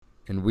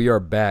and we are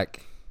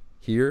back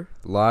here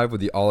live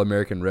with the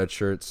All-American Red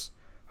Shirts.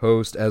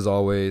 Host, as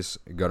always,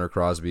 Gunnar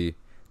Crosby.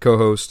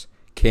 Co-host,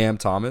 Cam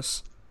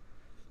Thomas.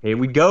 Here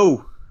we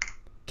go.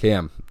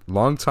 Cam,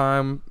 long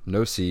time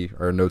no see,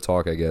 or no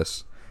talk, I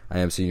guess. I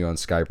am seeing you on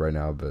Skype right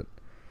now, but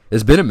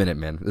it's been a minute,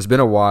 man. It's been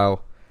a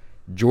while.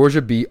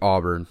 Georgia beat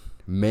Auburn.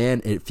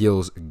 Man, it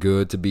feels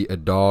good to beat a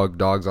dog.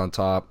 Dogs on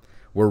top.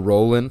 We're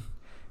rolling.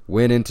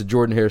 Went into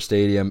Jordan-Hare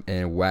Stadium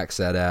and waxed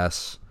that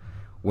ass.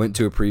 Went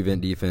to a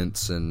prevent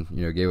defense and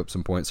gave up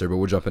some points there, but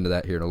we'll jump into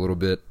that here in a little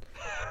bit.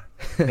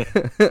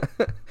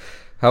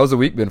 How's the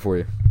week been for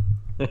you?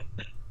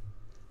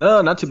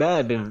 Oh, not too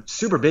bad. Been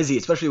super busy,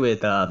 especially with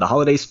the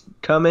holidays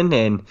coming,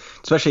 and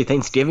especially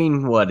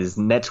Thanksgiving, is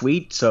next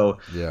week. So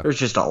There's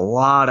just a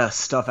lot of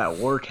stuff at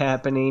work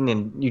happening,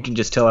 and you can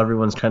just tell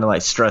everyone's kind of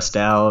like stressed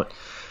out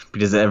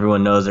because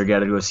everyone knows they're got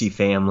to go see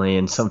family,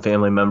 and some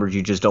family members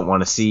you just don't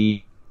want to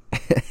see.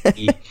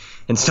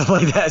 And stuff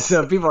like that.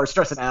 So people are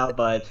stressing out,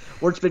 but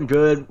work's been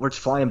good. Work's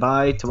flying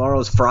by.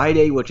 Tomorrow's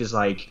Friday, which is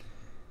like,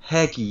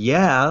 heck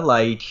yeah.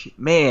 Like,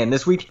 man,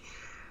 this week,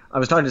 I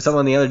was talking to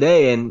someone the other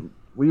day, and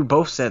we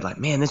both said, like,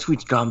 man, this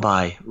week's gone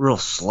by real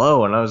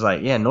slow. And I was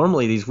like, yeah,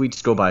 normally these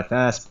weeks go by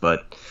fast,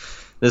 but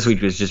this week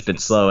has just been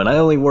slow. And I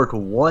only work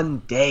one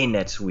day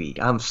next week.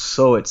 I'm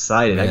so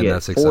excited. Man, I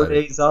get 4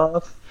 days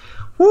off.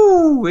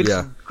 Woo! It's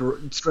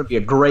going to be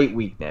a great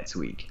week next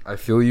week. I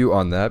feel you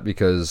on that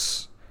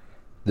because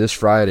this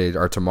Friday,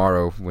 or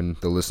tomorrow, when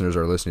the listeners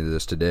are listening to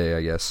this today,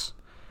 I guess,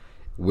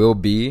 will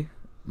be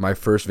my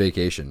first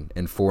vacation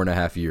in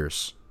 4.5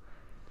 years.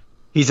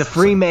 He's a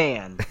free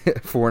man.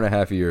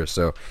 4.5 years,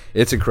 so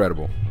it's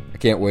incredible. I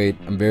can't wait.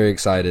 I'm very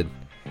excited.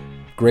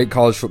 Great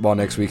college football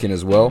next weekend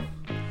as well.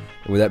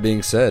 And with that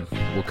being said,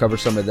 we'll cover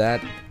some of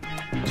that.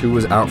 Tua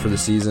was out for the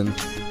season.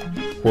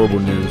 Horrible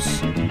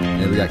news.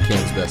 And we got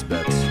Cam's best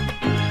bets.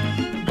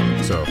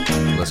 So,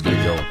 let's get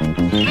it going.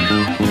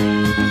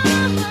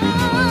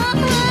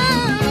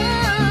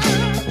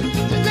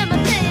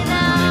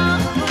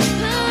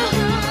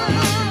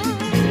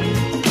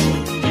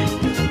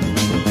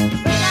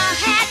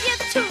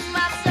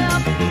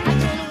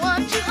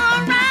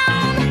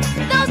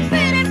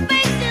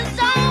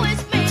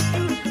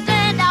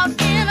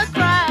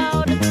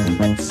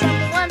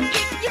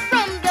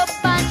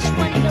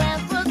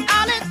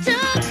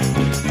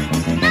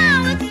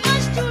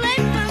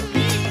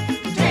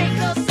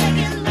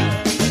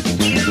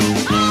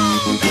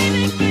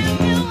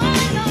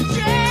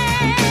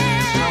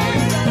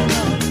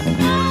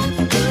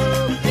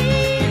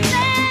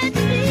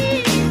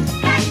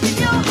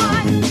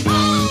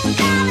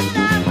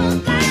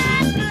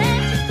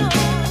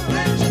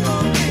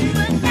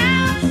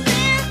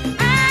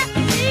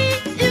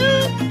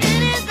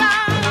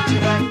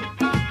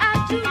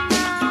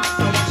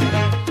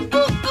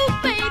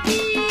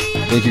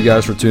 Thank you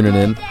guys for tuning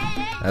in.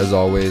 As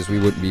always, we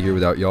wouldn't be here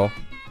without y'all.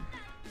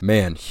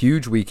 Man,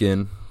 huge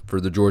weekend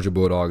for the Georgia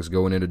Bulldogs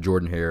going into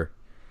Jordan-Hare.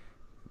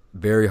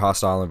 Very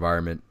hostile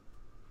environment.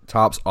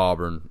 Tops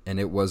Auburn, and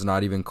it was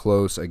not even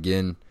close.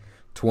 Again,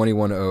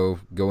 21-0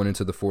 going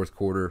into the fourth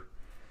quarter.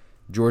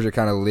 Georgia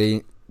kind of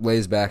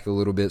lays back a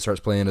little bit, starts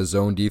playing a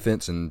zone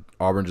defense, and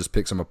Auburn just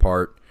picks them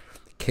apart.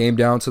 Came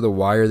down to the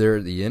wire there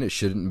at the end. It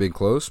shouldn't have been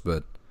close,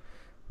 but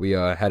we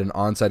had an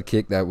onside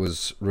kick that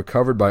was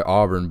recovered by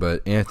Auburn,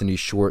 but Anthony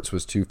Schwartz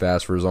was too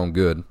fast for his own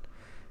good.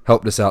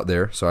 Helped us out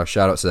there, so I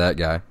shout out to that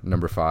guy,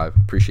 number 5.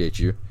 Appreciate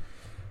you.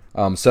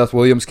 Seth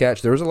Williams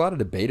catch. There was a lot of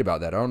debate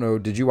about that. I don't know.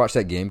 Did you watch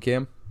that game,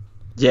 Cam?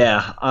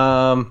 Yeah.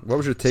 What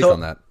was your take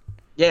on that?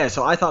 Yeah,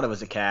 so I thought it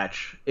was a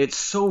catch. It's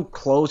so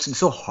close and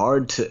so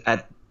hard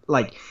to,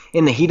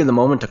 in the heat of the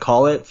moment to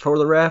call it for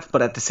the ref,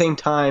 but at the same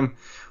time,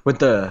 with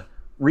the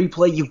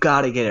replay, you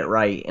got to get it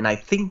right. And I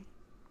think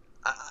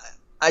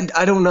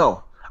I don't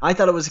know. I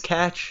thought it was a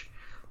catch,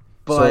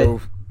 but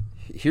so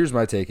here's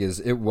my take: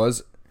 it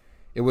was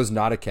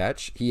not a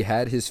catch. He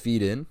had his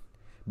feet in,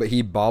 but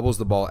he bobbles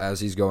the ball as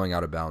he's going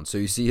out of bounds. So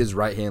you see his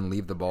right hand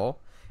leave the ball,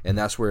 and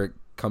that's where it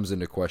comes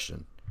into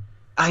question.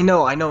 I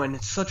know, and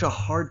it's such a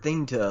hard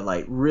thing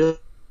to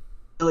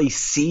really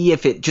see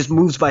if it just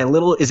moves by a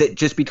little. Is it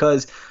just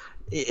because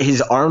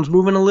his arm's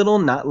moving a little,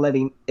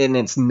 and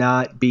it's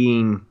not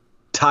being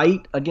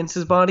tight against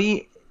his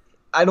body?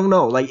 I don't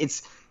know.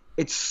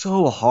 It's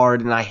so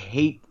hard, and I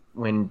hate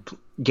when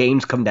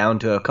games come down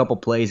to a couple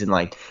plays,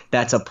 and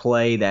that's a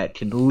play that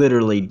can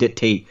literally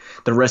dictate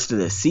the rest of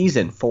the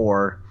season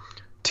for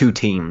two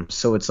teams.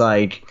 So it's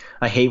I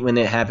hate when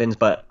it happens,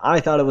 but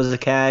I thought it was a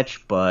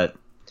catch, but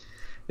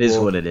it is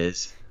what it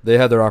is. They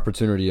had their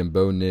opportunity, and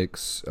Bo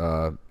Nix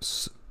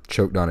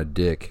choked on a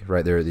dick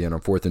right there at the end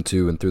on 4th and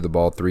 2 and threw the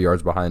ball 3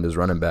 yards behind his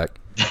running back.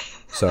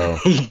 So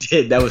he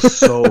did. That was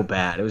so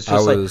bad. It was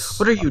just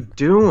what are you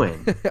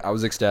doing? I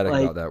was ecstatic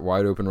about that.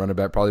 Wide open running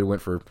back, probably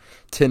went for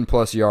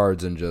 10+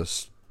 yards and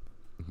just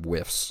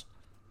whiffs.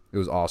 It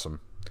was awesome.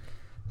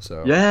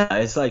 So yeah,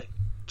 it's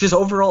just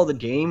overall the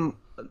game,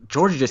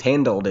 Georgia just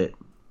handled it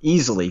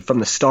easily from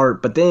the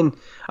start. But then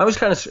I was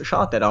kind of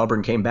shocked that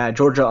Auburn came back.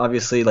 Georgia,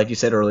 obviously, like you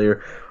said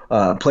earlier,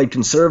 played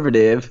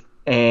conservative,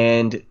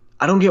 and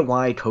I don't get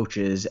why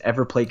coaches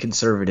ever play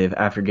conservative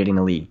after getting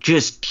a lead.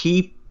 Just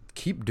keep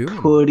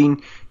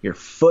putting your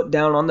foot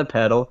down on the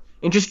pedal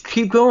and just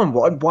keep going.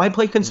 Why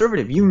play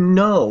conservative? You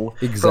know,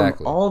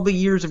 exactly. From all the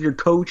years of your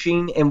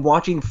coaching and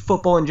watching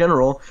football in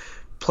general,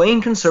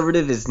 playing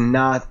conservative is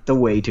not the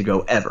way to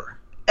go ever.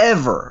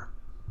 Ever.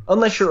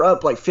 Unless you're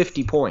up like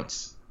 50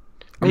 points.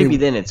 Maybe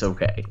then it's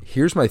okay.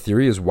 Here's my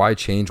theory is why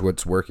change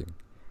what's working.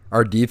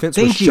 Our defense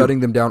was shutting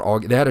them down all.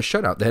 They had a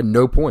shutout. They had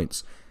no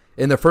points.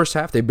 In the first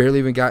half, they barely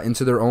even got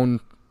into their own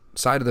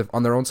side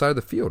on their own side of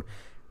the field.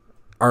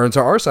 Or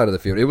into our side of the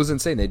field. It was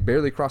insane. They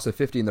barely crossed the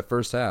 50 in the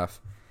first half.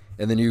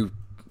 And then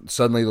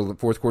suddenly the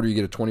fourth quarter you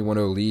get a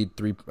 21-0 lead,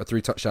 a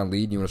 3-touchdown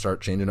lead, and you want to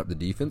start changing up the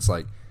defense?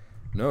 Like,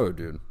 no,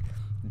 dude.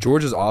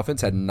 Georgia's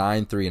offense had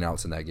 9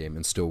 3-and-outs in that game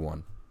and still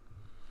won.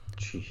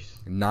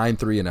 Jeez. 9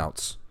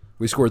 3-and-outs.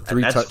 We scored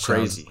 3 touchdowns.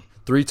 Crazy.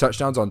 3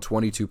 touchdowns on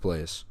 22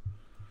 plays.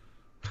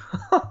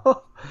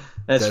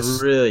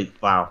 That's really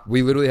wow.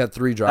 We literally had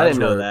 3 drives. I didn't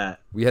know that.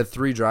 We had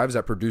 3 drives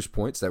that produced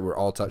points that were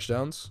all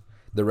touchdowns.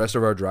 The rest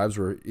of our drives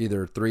were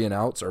either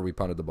 3-and-outs or we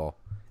punted the ball.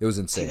 It was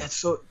insane.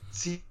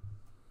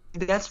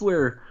 That's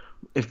where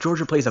if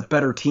Georgia plays a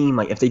better team,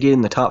 like if they get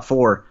in the top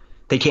 4,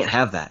 they can't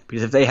have that,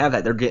 because if they have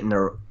that, they're getting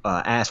their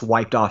ass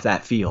wiped off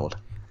that field.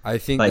 I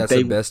think that's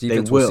the best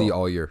defense we'll see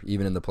all year,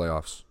 even in the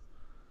playoffs.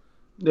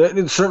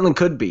 It certainly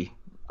could be.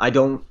 I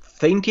don't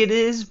think it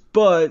is,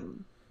 but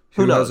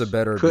who knows? Has a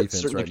better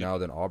defense right now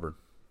than Auburn?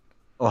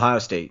 Ohio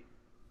State.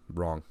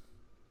 Wrong.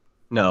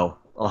 No,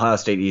 Ohio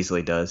State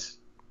easily does.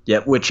 Yeah,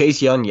 with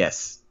Chase Young,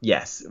 yes.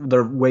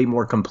 They're way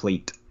more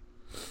complete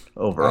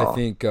overall. I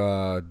think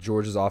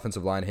Georgia's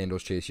offensive line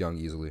handles Chase Young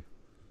easily.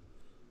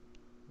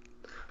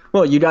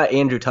 Well, you got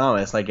Andrew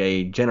Thomas, like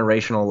a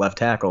generational left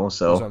tackle,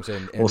 so that's what I'm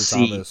saying.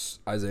 Andrew Thomas,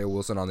 Isaiah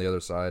Wilson on the other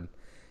side.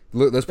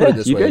 Look, let's put it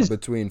this way.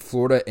 Between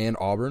Florida and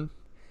Auburn,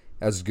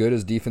 as good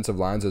as defensive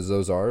lines as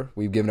those are,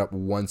 we've given up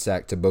 1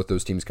 sack to both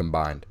those teams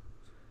combined.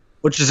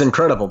 Which is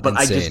incredible, but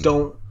insane. I just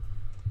don't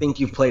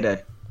think you've played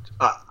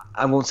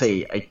I won't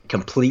say a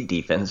complete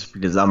defense,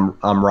 because I'm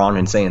wrong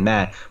in saying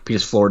that,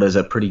 because Florida's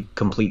a pretty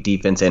complete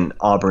defense and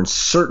Auburn's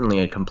certainly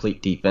a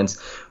complete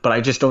defense, but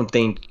I just don't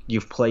think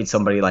you've played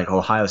somebody like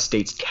Ohio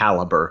State's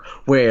caliber,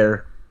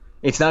 where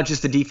it's not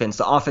just the defense.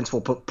 The offense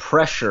will put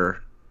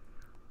pressure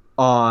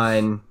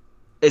on,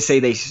 say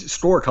they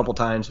score a couple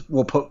times,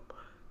 that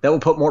will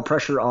put more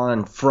pressure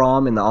on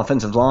Fromm in the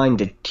offensive line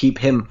to keep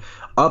him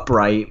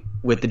upright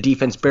with the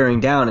defense bearing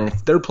down. And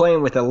if they're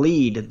playing with a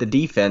lead, the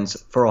defense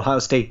for Ohio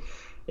State,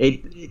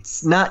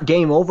 it's not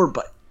game over,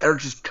 but they're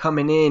just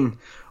coming in,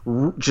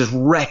 just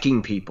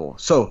wrecking people.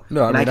 So,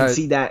 I can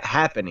see that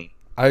happening.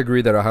 I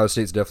agree that Ohio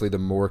State's definitely the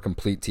more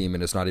complete team,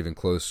 and it's not even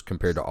close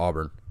compared to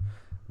Auburn.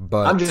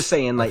 But I'm just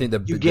saying, like,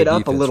 you get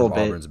up a little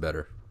bit. Auburn's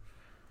better.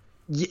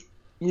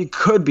 You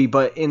could be,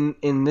 but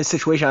in this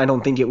situation, I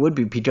don't think it would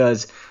be,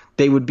 because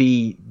they would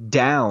be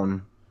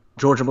down.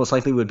 Georgia most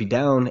likely would be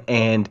down,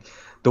 and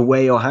the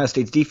way Ohio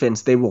State's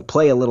defense, they will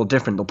play a little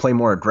different. They'll play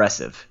more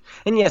aggressive.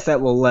 And yes,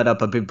 that will let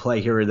up a big play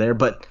here or there,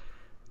 but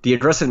the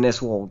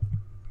aggressiveness will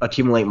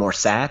accumulate more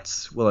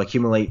sacks, will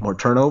accumulate more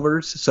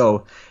turnovers.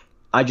 So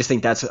I just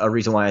think that's a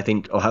reason why I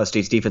think Ohio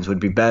State's defense would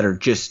be better,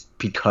 just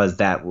because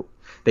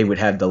they would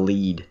have the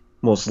lead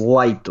most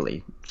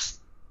likely.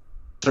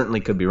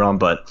 Certainly could be wrong,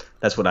 but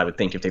that's what I would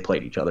think if they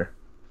played each other.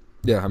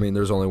 Yeah, I mean,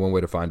 there's only one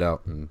way to find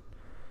out, and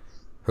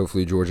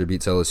hopefully Georgia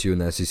beats LSU in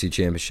the SEC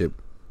championship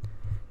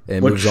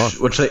and moves on.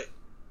 Which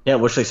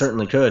they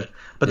certainly could.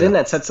 But then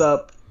that sets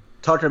up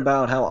talking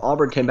about how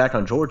Auburn came back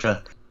on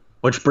Georgia,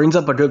 which brings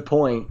up a good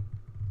point.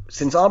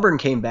 Since Auburn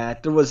came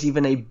back, there was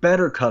even a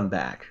better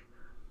comeback.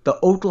 The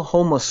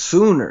Oklahoma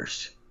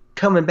Sooners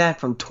coming back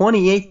from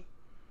 28-3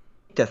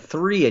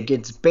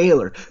 against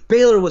Baylor.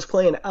 Baylor was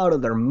playing out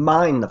of their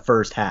mind the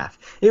first half.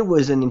 It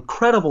was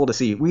incredible to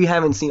see. We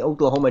haven't seen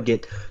Oklahoma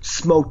get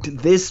smoked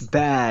this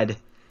bad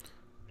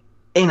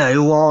in a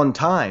long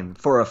time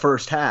for a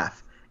first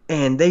half.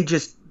 And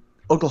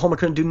Oklahoma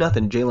couldn't do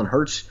nothing. Jalen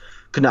Hurts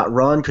could not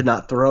run, could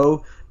not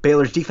throw.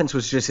 Baylor's defense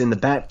was just in the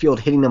backfield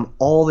hitting them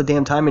all the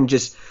damn time and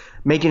just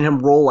making him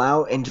roll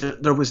out, and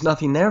there was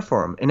nothing there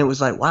for him. And it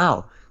was like,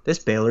 wow, this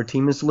Baylor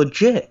team is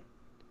legit.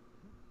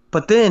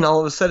 But then all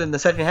of a sudden the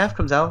second half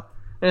comes out,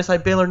 and it's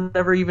like Baylor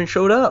never even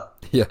showed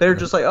up. Yeah. They're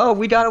just like, oh,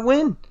 we got to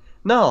win.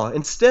 No,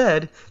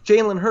 instead,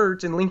 Jalen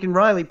Hurts and Lincoln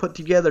Riley put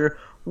together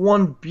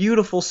one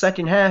beautiful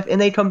second half, and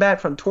they come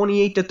back from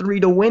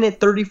 28-3 to win it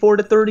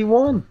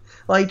 34-31.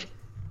 Like,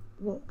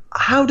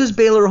 how does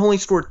Baylor only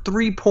score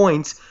 3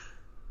 points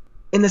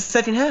in the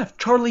second half?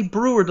 Charlie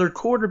Brewer, their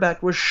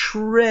quarterback, was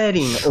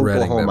shredding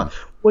Oklahoma. Them.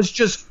 Was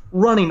just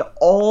running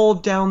all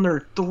down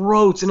their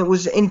throats, and it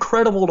was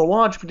incredible to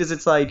watch, because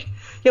it's like,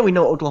 yeah, we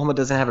know Oklahoma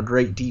doesn't have a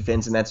great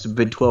defense, and that's the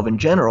Big 12 in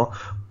general,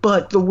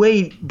 but the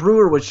way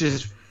Brewer was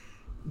just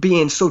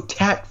being so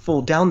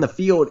tactful down the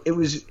field, it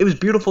was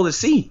beautiful to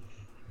see.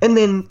 And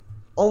then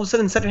all of a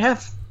sudden, in the second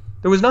half,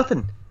 there was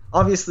nothing.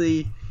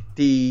 Obviously,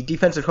 the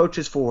defensive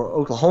coaches for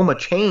Oklahoma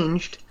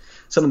changed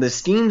some of the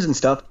schemes and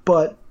stuff,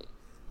 but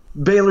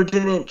Baylor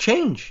didn't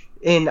change.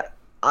 And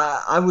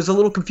I was a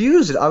little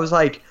confused. I was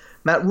like,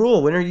 Matt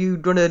Rule, when are you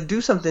going to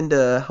do something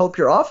to help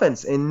your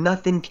offense? And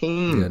nothing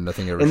came. Yeah,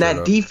 nothing ever. And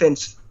that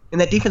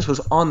defense was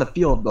on the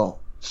field though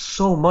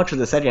so much of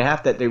the second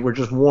half that they were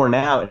just worn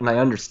out, and I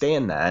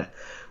understand that.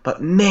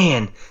 But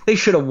man, they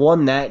should have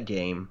won that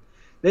game.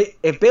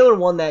 If Baylor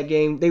won that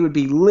game, they would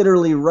be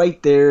literally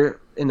right there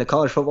in the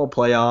college football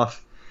playoff.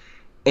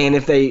 And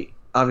if they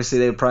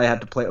would probably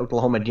have to play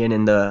Oklahoma again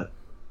in the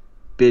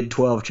Big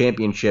 12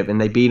 championship, and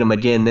they beat them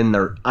again, then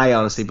I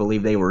honestly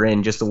believe they were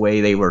in, just the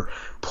way they were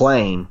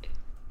playing.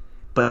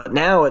 But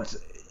now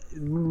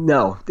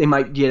they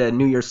might get a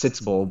New Year's Six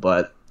Bowl,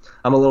 but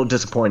I'm a little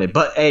disappointed.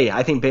 But hey,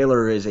 I think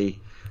Baylor is a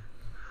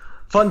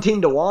fun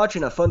team to watch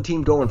and a fun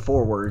team going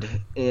forward,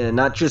 and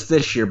not just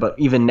this year, but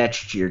even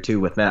next year too,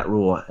 with Matt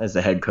Rule as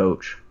the head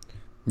coach.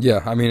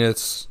 Yeah, I mean,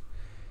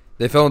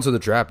 they fell into the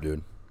trap,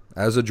 dude.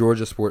 As a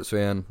Georgia sports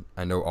fan,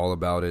 I know all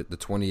about it. The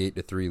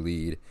 28-3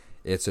 lead,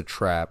 it's a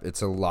trap.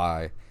 It's a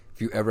lie.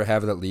 If you ever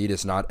have that lead,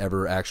 it's not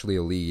ever actually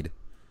a lead.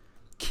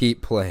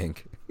 Keep playing.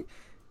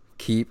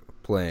 Keep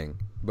playing.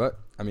 But,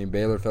 I mean,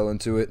 Baylor fell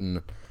into it,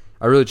 and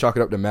I really chalk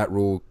it up to Matt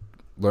Rule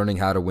learning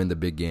how to win the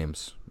big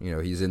games. You know,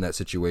 he's in that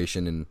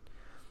situation, and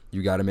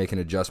you got to make an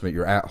adjustment.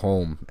 You're at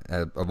home,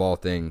 of all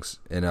things,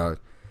 in a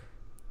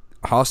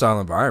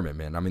hostile environment,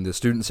 man. I mean, the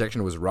student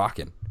section was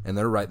rocking, and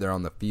they're right there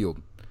on the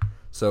field.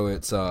 So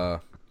it's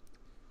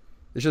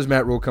just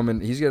Matt Rule coming.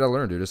 He's got to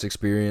learn, dude. It's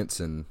experience,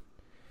 and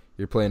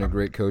you're playing a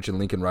great coach in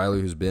Lincoln Riley,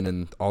 who's been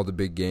in all the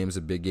big games,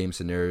 the big game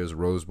scenarios,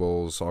 Rose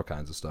Bowls, all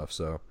kinds of stuff.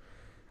 So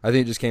I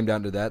think it just came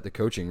down to that, the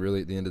coaching,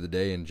 really, at the end of the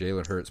day. And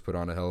Jalen Hurts put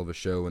on a hell of a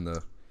show in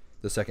the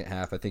second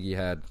half. I think he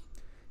had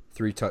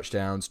 3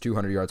 touchdowns,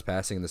 200 yards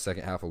passing in the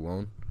second half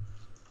alone.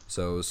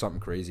 So it was something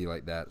crazy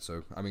like that.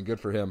 So, I mean,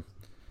 good for him.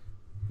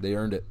 They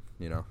earned it,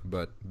 you know.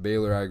 But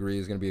Baylor, I agree,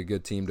 is going to be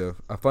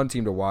a fun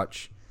team to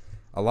watch.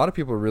 A lot of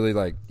people are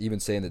really, even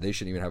saying that they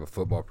shouldn't even have a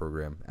football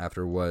program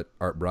after what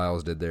Art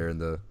Briles did there and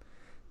the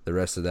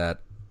rest of that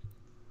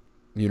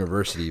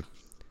university.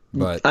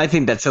 But I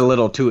think that's a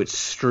little too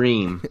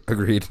extreme.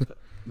 Agreed.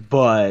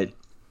 But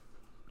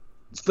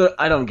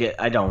I don't get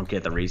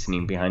the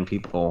reasoning behind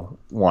people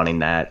wanting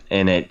that.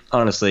 And it,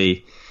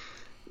 honestly,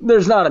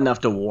 there's not enough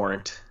to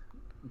warrant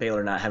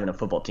Baylor not having a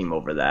football team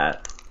over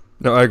that.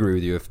 No, I agree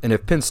with you.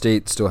 If Penn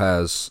State still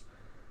has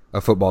a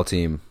football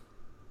team,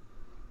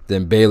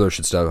 then Baylor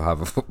should still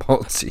have a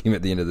football team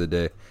at the end of the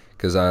day.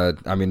 Because,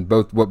 I mean,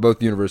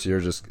 both universities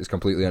are just is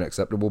completely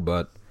unacceptable,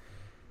 but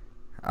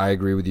I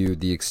agree with you.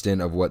 The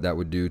extent of what that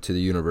would do to the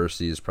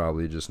university is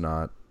probably just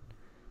not,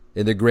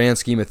 in the grand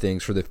scheme of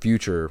things, for the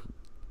future,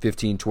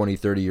 15, 20,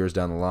 30 years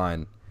down the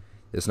line,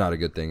 it's not a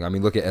good thing. I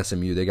mean, look at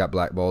SMU. They got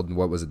blackballed in,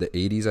 the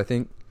 80s, I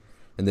think?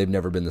 And they've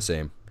never been the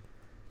same.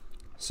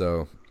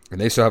 So, and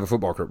they still have a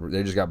football career.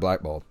 They just got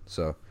blackballed.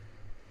 So,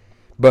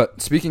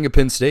 but speaking of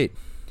Penn State,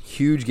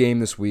 huge game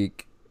this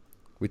week.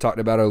 We talked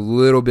about it a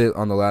little bit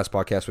on the last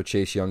podcast with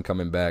Chase Young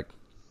coming back.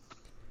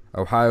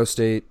 Ohio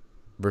State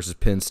versus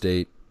Penn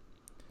State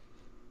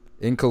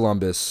in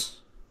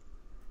Columbus.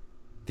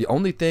 The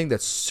only thing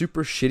that's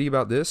super shitty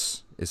about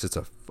this is it's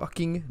a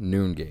fucking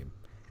noon game.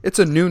 It's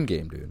a noon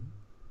game, dude.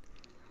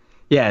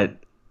 Yeah.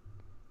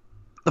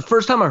 The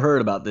first time I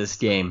heard about this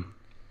game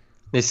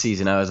this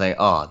season, I was like,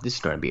 oh, this is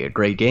going to be a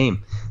great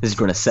game. This is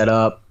going to set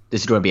up.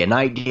 This is going to be a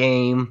night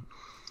game.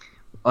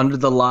 Under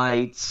the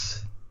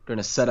lights. Going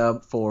to set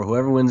up for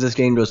whoever wins this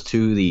game goes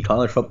to the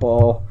college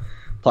football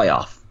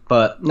playoff.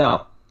 But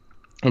no.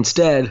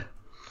 Instead,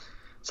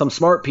 some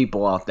smart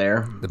people out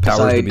there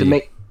decide to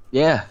make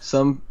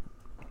some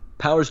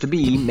powers to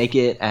be make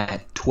it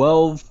at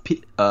 12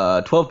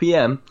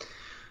 p.m.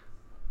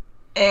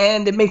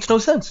 and it makes no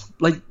sense.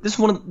 Like this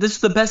is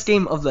the best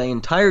game of the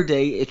entire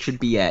day. It should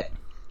be at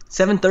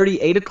 7:30,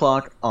 8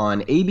 o'clock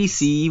on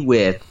ABC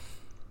with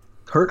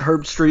Kurt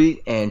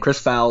Herbstreit and Chris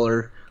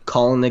Fowler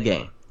calling the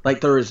game. Like,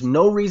 there is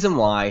no reason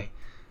why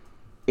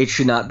it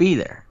should not be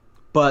there.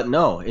 But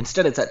no,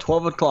 instead it's at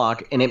 12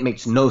 o'clock, and it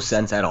makes no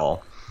sense at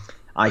all.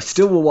 I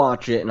still will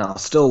watch it, and I'll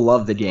still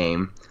love the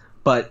game,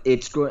 but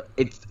it's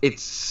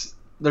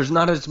there's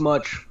not as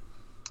much,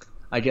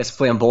 I guess,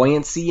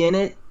 flamboyancy in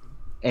it,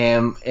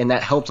 and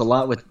that helps a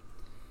lot with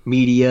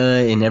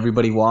media and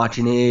everybody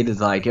watching it.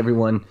 It's like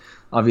everyone,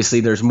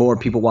 obviously there's more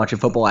people watching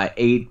football at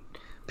 8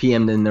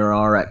 p.m. than there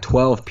are at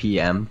 12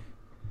 p.m.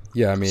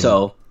 Yeah, I mean,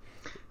 so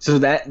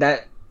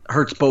that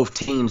hurts both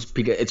teams,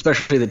 because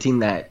especially the team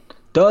that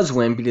does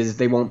win, because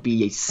they won't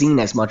be seen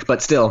as much.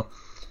 But still,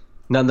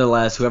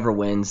 nonetheless, whoever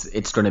wins,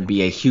 it's going to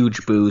be a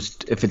huge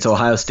boost. If it's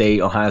Ohio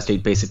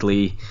State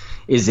basically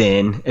is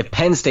in. If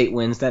Penn State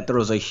wins, that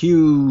throws a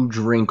huge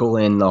wrinkle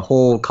in the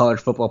whole college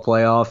football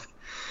playoff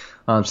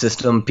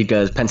system,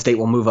 because Penn State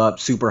will move up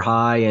super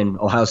high, and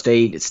Ohio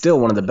State is still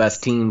one of the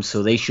best teams,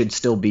 so they should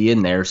still be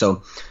in there.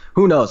 So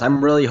who knows?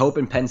 I'm really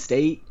hoping Penn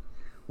State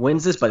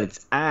wins this, but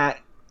it's at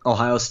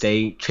Ohio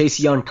State. Chase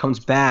Young comes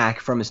back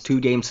from his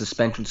 2-game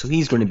suspension, so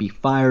he's going to be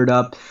fired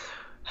up,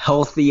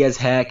 healthy as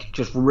heck,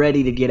 just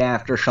ready to get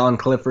after Sean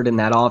Clifford in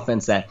that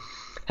offense that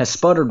has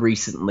sputtered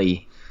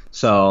recently.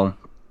 So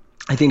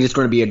I think it's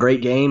going to be a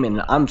great game,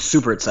 and I'm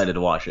super excited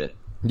to watch it.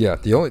 Yeah,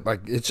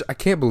 I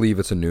can't believe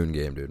it's a noon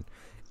game, dude.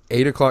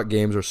 8 o'clock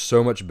games are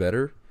so much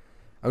better.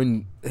 I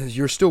mean,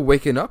 you're still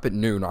waking up at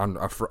noon on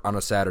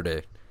a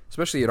Saturday,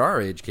 especially at our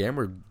age, Cam.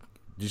 We're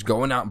just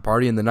going out and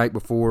partying the night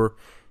before.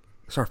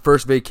 It's our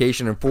first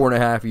vacation in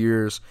 4.5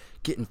 years,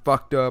 getting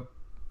fucked up,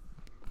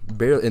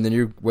 barely, and then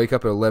you wake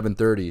up at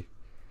 11:30,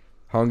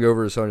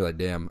 hungover as hell. You're like,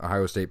 damn,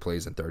 Ohio State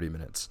plays in 30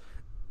 minutes.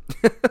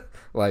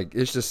 Like,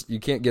 it's just, you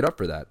can't get up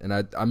for that. And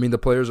I mean, the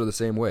players are the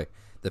same way.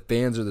 The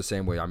fans are the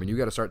same way. I mean, you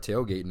got to start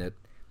tailgating at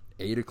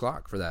 8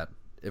 o'clock for that,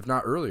 if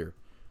not earlier.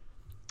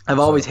 I've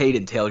always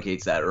hated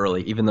tailgates that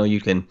early, even though you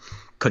can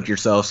cook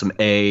yourself some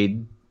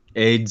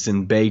eggs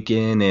and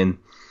bacon and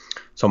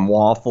some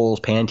waffles,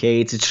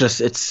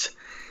 pancakes.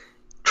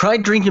 Try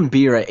drinking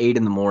beer at 8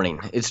 in the morning.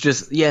 It's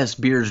just, yes,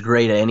 beer is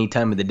great at any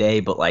time of the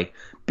day, but like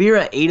beer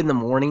at 8 in the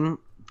morning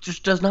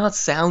just does not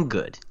sound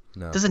good.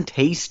 No. It doesn't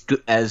taste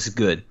as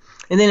good.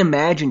 And then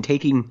imagine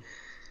taking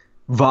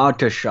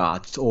vodka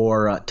shots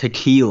or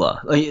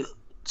tequila. Like,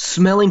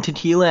 smelling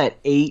tequila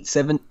at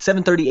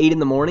 7:30, 8 in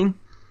the morning.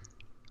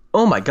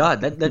 Oh my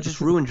God, that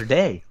just ruined your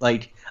day.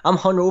 Like, I'm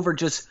hungover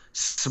just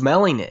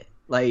smelling it.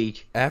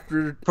 Like,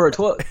 after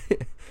the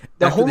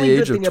the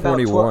age of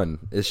 21,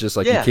 it's just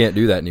like, you can't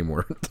do that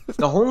anymore.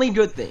 The only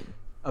good thing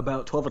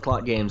about 12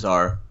 o'clock games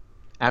are,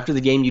 after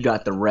the game, you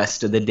got the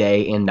rest of the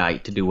day and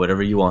night to do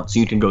whatever you want. So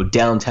you can go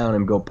downtown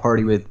and go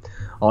party with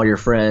all your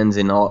friends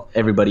and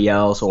everybody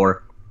else,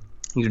 or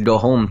you can go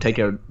home, take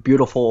a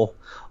beautiful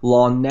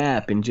long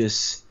nap, and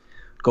just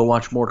go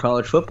watch more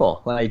college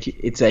football. Like,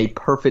 it's a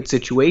perfect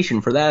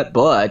situation for that,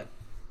 but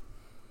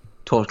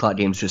 12 o'clock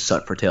games just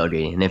suck for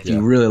tailgating. And if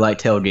you really like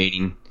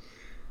tailgating,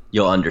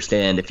 you'll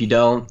understand. If you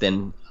don't,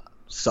 then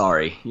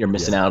sorry, you're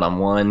missing out on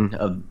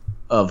one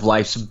of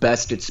life's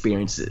best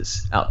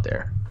experiences out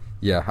there.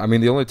 Yeah, I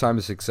mean, the only time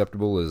it's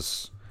acceptable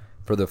is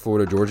for the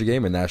Florida-Georgia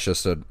game, and that's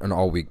just an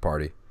all-week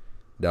party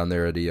down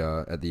there at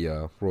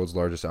the world's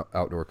largest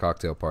outdoor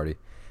cocktail party.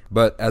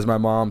 But as my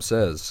mom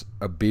says,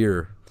 a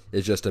beer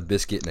is just a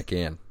biscuit in a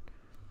can.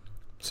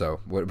 So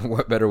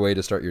what better way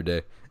to start your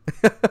day?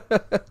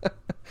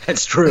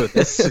 That's true.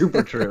 That's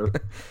super true.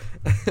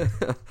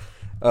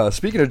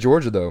 Speaking of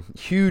Georgia, though,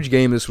 huge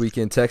game this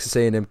weekend. Texas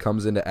A&M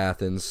comes into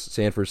Athens,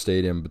 Sanford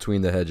Stadium,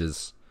 between the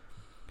hedges.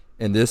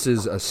 And this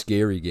is a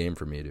scary game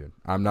for me, dude.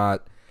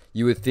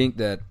 You would think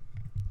that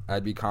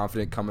I'd be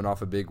confident coming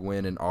off a big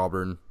win in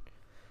Auburn.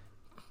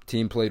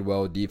 Team played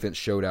well, defense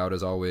showed out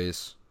as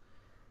always.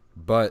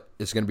 But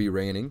it's going to be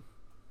raining.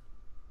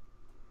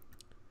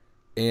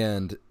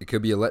 And it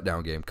could be a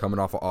letdown game coming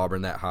off of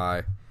Auburn that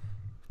high.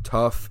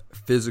 Tough,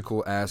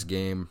 physical-ass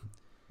game.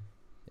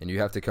 And you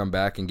have to come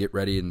back and get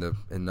ready in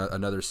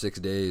another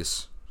 7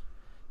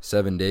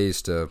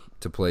 days to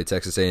play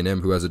Texas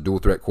A&M, who has a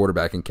dual-threat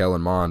quarterback in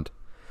Kellen Mond,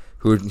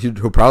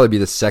 who'll probably be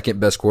the second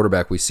best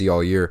quarterback we see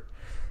all year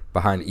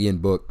behind Ian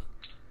Book.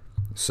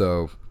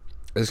 So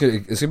it's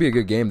gonna be a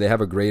good game. They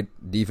have a great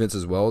defense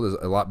as well. There's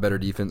a lot better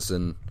defense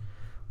than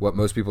what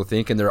most people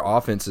think, and their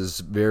offense is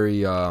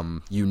very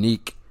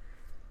unique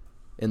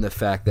in the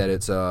fact that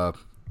it's a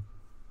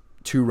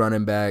 2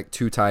 running back,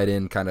 2 tight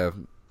end kind of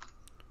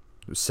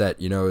set.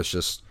 You know, it's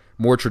just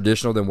more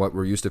traditional than what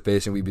we're used to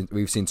facing.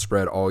 We've seen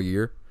spread all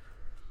year,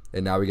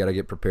 and now we got to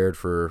get prepared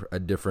for a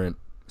different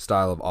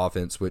style of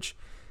offense, which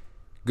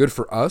good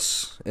for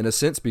us in a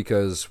sense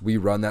because we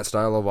run that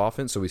style of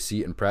offense, so we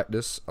see it in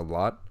practice a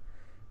lot.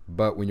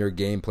 But when you're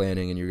game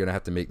planning and you're going to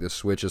have to make this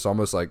switch, it's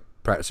almost like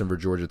practicing for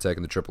Georgia Tech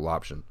in the triple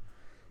option,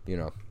 you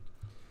know.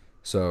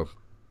 So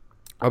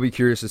I'll be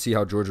curious to see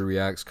how Georgia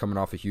reacts coming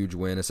off a huge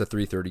win. It's a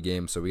 3:30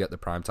 game, so we got the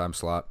primetime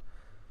slot.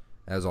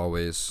 As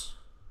always,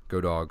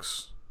 go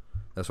Dogs.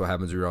 That's what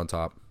happens when you're on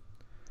top.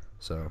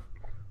 So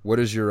what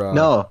is your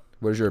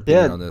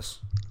opinion on this?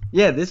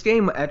 Yeah, this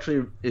game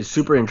actually is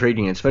super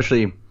intriguing,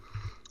 especially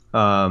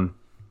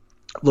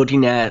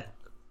looking at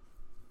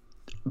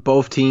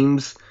both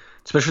teams,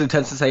 especially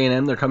Texas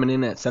A&M. They're coming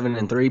in at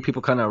 7-3.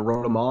 People kind of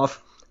wrote them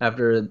off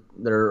after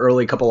their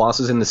early couple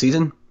losses in the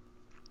season.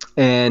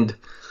 And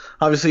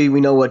obviously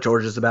we know what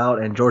Georgia's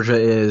about, and Georgia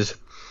is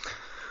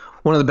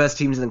one of the best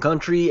teams in the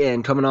country,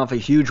 and coming off a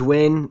huge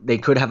win, they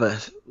could have a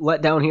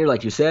letdown here,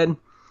 like you said.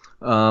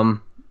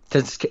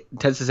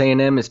 Texas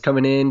A&M is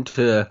coming in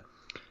to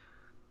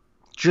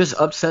just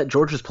upset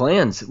Georgia's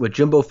plans. With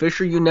Jimbo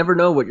Fisher, you never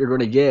know what you're going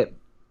to get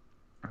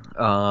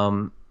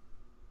from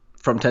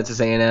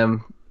Texas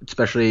A&M,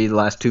 especially the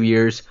last 2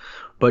 years.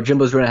 But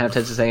Jimbo's going to have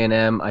Texas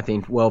A&M, I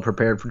think, well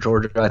prepared for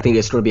Georgia. I think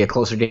it's going to be a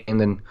closer game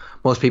than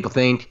most people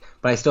think.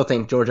 But I still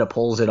think Georgia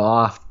pulls it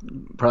off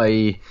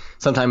probably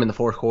sometime in the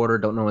fourth quarter.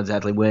 Don't know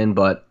exactly when,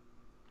 but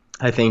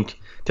I think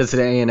Texas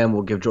A&M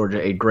will give Georgia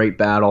a great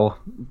battle,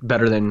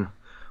 better than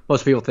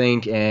most people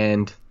think.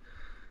 And,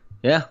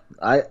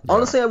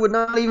 honestly, I would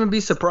not even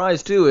be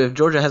surprised, too, if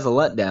Georgia has a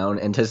letdown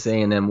and Texas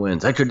A&M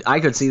wins. I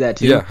could see that,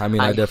 too. Yeah, I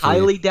mean, I definitely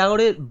highly doubt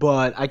it,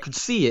 but I could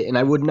see it, and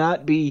I would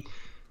not be –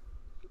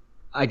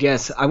 I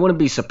guess I wouldn't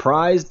be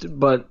surprised,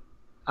 but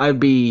I'd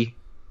be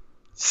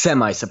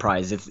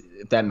semi-surprised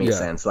if that makes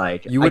sense.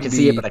 Like, you I can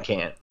see it, but I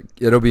can't.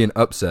 It'll be an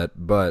upset,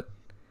 but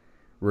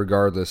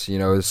regardless,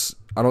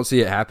 I don't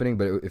see it happening,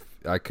 but if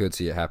I could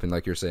see it happen,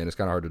 like you're saying, it's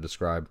kind of hard to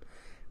describe.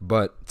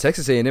 But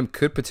Texas A&M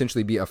could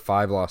potentially be a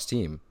 5-loss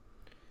team.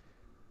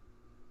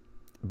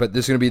 But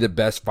this is going to be the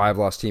best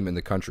 5-loss team in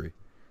the country.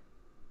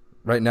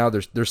 Right now,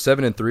 they're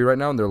 7-3 right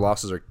now, and their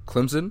losses are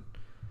Clemson,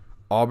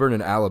 Auburn,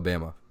 and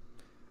Alabama.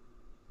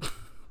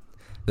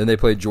 Then they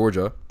play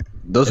Georgia,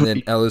 and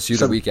then LSU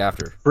the week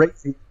after.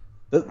 Crazy.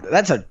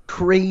 That's a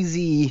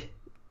crazy.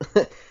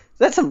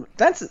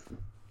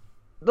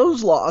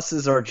 Those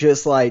losses are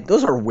just like,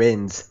 those are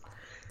wins.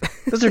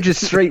 Those are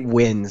just straight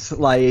wins.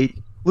 Like,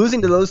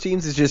 losing to those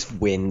teams is just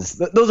wins.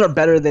 Those are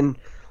better than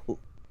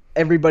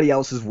everybody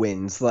else's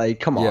wins. Like,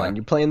 come on,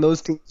 you're playing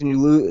those teams and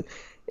you lose.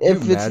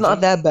 If it's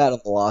not that bad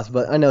of a loss,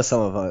 but I know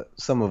some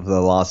of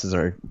the losses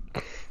are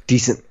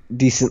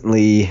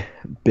decently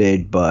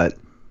big. But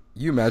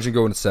you imagine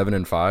going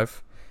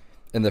 7-5,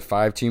 and the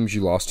 5 teams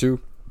you lost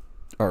to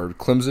are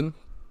Clemson,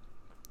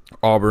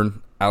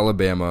 Auburn,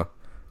 Alabama,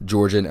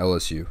 Georgia, and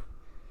LSU.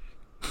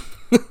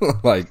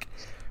 Like,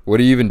 what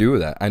do you even do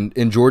with that?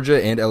 And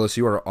Georgia and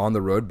LSU are on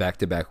the road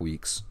back-to-back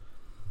weeks.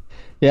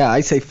 Yeah,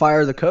 I say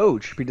fire the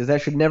coach, because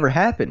that should never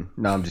happen.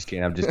 No, I'm just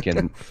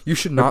kidding. You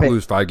should not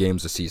lose 5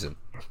 games a season.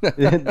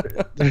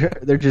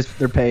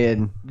 they're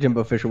paying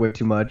Jimbo Fisher way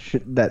too much.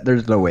 That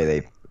there's no way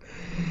they.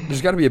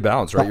 There's got to be a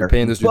balance, right? You're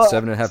paying this dude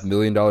 $7.5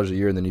 million a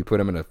year, and then you put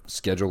him in a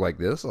schedule like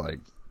this, like.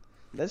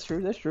 That's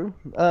true.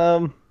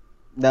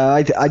 No,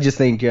 I just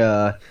think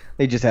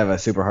they just have a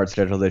super hard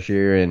schedule this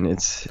year, and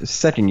it's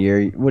second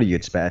year. What do you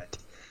expect?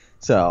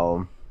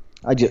 So,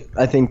 I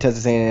think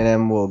Texas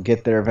A&M will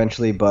get there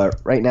eventually,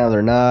 but right now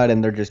they're not,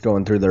 and they're just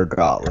going through their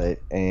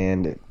gauntlet.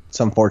 And it's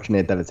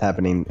unfortunate that it's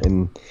happening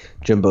in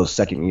Jimbo's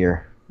second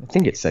year. I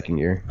think it's second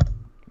year.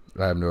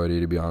 I have no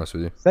idea, to be honest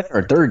with you. Second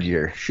or third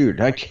year. Shoot,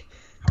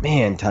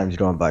 man, time's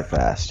going by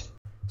fast.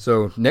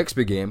 So, next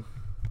big game,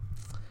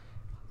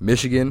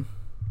 Michigan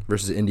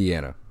versus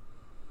Indiana.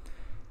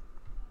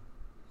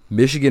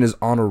 Michigan is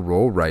on a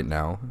roll right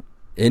now.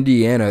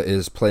 Indiana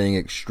is playing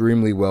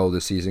extremely well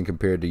this season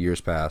compared to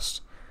years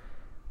past.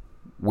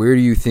 How do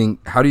you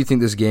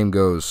think this game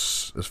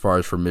goes as far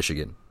as for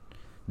Michigan?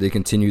 They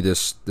continue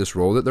this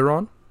roll that they're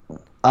on?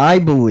 I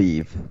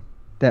believe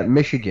that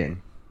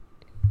Michigan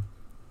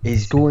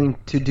is going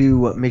to do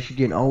what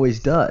Michigan always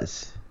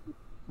does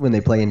when they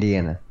play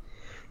Indiana.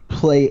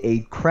 Play a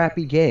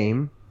crappy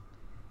game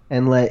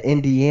and let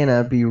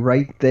Indiana be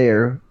right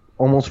there,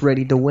 almost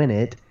ready to win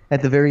it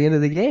at the very end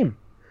of the game.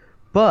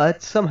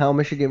 But somehow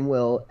Michigan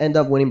will end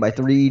up winning by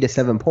 3 to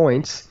 7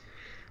 points,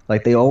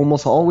 like they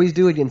almost always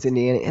do against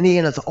Indiana.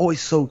 Indiana's always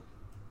so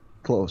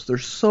close. They're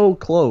so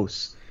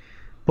close.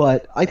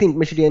 But I think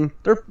Michigan,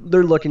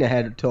 they're looking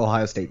ahead to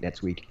Ohio State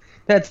next week.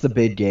 That's the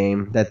big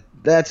game.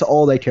 That's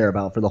all they care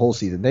about for the whole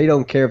season. They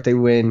don't care if they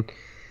win,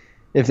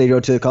 if they go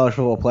to the college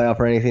football playoff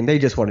or anything. They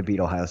just want to beat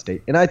Ohio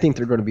State. And I think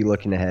they're going to be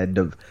looking ahead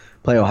to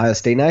play Ohio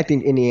State. And I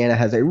think Indiana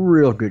has a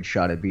real good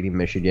shot at beating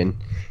Michigan,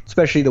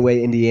 especially the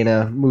way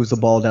Indiana moves the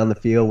ball down the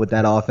field with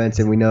that offense.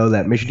 And we know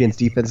that Michigan's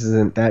defense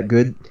isn't that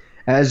good,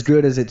 as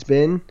good as it's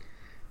been.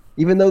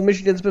 Even though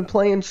Michigan's been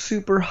playing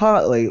super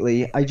hot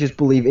lately, I just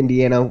believe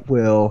Indiana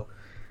will.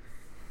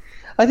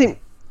 I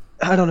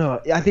don't know.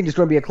 I think it's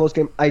going to be a close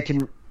game. I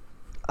could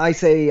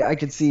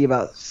see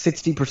about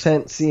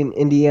 60% seeing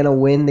Indiana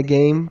win the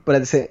game, but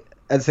at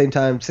the same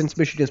time, since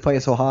Michigan's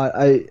playing so hot,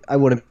 I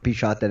wouldn't be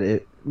shocked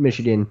that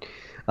Michigan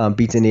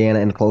beats Indiana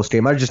in a close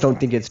game. I just don't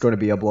think it's going to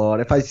be a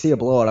blowout. If I see a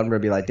blowout, I'm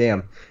going to be like,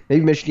 damn,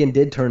 maybe Michigan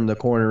did turn the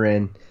corner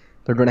and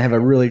they're going to have a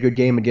really good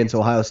game against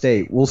Ohio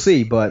State. We'll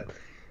see, but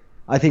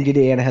I think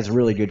Indiana has a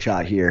really good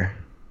shot here.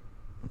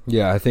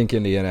 Yeah, I think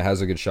Indiana has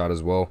a good shot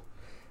as well.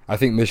 I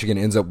think Michigan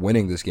ends up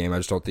winning this game. I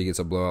just don't think it's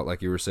a blowout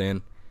like you were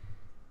saying.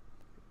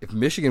 If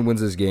Michigan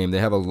wins this game, they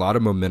have a lot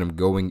of momentum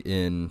going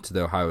into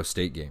the Ohio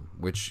State game,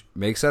 which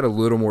makes that a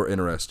little more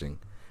interesting.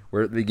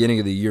 Where at the beginning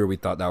of the year, we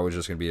thought that was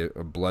just going to be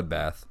a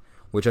bloodbath,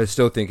 which I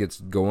still think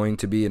it's going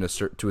to be to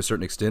a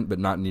certain extent, but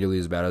not nearly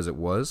as bad as it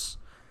was.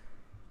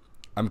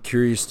 I'm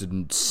curious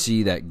to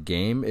see that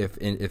game if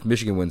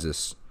Michigan wins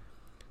this,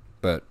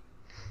 but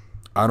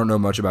I don't know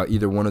much about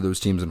either one of those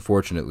teams,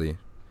 unfortunately.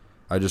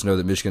 I just know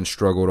that Michigan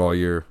struggled all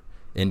year.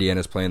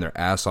 Indiana's playing their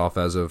ass off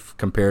as of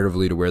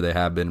comparatively to where they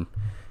have been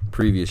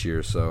previous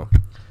years. So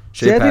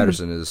Shea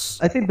Patterson is.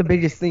 I think the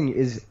biggest thing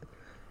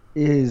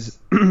is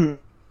on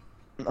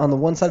the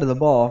one side of the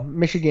ball,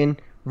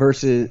 Michigan's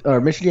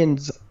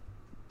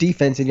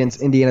defense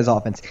against Indiana's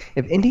offense.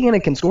 If Indiana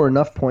can score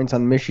enough points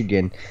on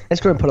Michigan,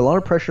 that's going to put a lot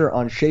of pressure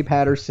on Shea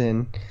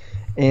Patterson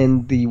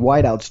and the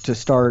wideouts to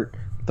start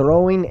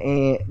throwing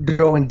and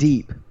going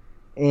deep.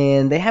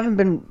 And they haven't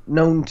been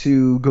known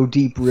to go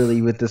deep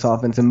really with this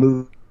offense and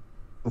move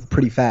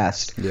pretty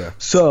fast. Yeah.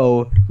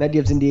 So that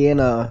gives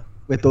Indiana,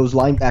 with those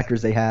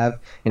linebackers they have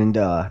and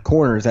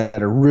corners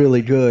that are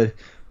really good,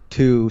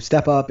 to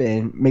step up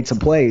and make some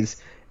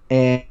plays.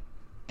 And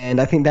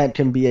I think that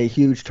can be a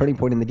huge turning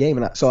point in the game.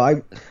 And so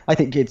I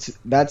think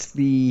that's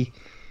the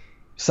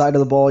side of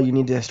the ball you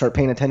need to start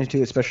paying attention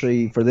to,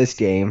 especially for this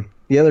game.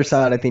 The other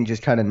side, I think,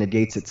 just kind of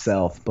negates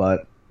itself,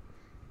 but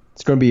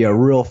it's going to be a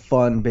real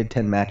fun Big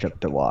Ten matchup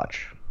to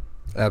watch.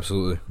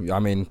 Absolutely. I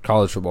mean,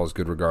 college football is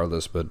good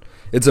regardless, but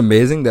it's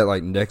amazing that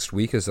like next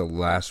week is the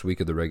last week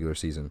of the regular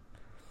season.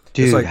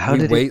 Dude, it's like how we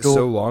did wait it go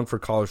so long for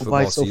college football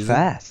by so season,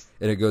 fast?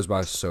 and it goes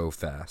by so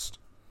fast.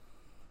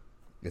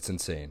 It's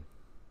insane.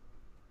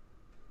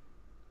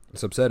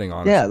 It's upsetting,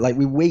 honestly. Yeah, like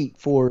we wait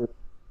for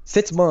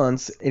 6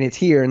 months and it's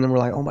here, and then we're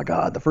like, oh my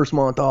god, the first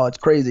month, oh, it's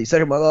crazy.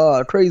 Second month,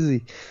 oh,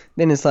 crazy.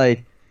 Then it's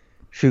like,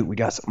 shoot, we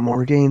got some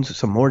more games.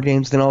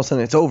 Then all of a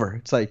sudden it's over.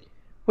 It's like,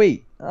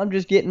 wait, I'm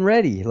just getting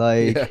ready.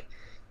 Like, Yeah.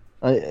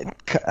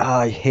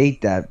 I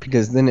hate that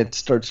because then it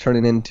starts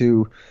turning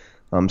into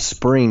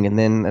spring, and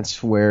then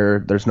that's where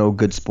there's no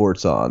good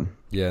sports on.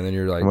 Yeah, and then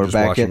you're like And we're just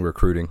back watching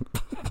recruiting.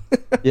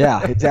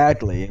 Yeah,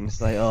 exactly. And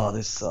it's like, oh,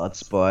 this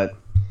sucks, but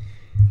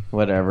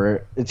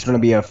whatever. It's going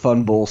to be a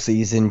fun bowl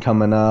season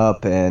coming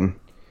up, and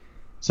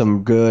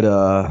some good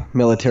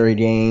military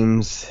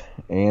games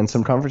and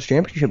some conference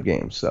championship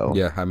games. So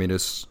Yeah, I mean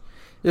it's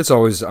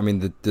always. I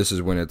mean this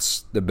is when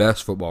it's the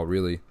best football.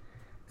 Really,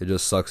 it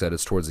just sucks that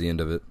it's towards the end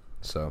of it.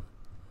 So,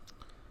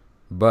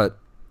 but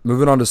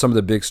moving on to some of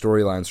the big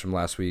storylines from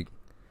last week.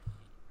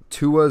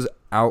 Tua's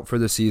out for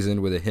the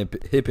season with a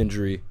hip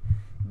injury,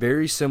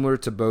 very similar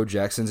to Bo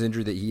Jackson's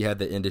injury that he had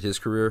that ended his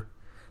career.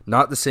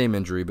 Not the same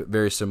injury, but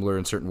very similar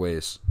in certain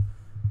ways.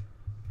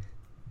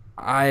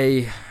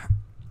 I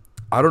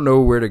don't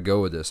know where to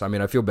go with this. I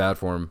mean, I feel bad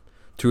for him.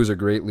 Tua's a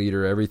great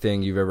leader.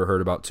 Everything you've ever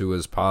heard about Tua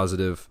is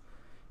positive.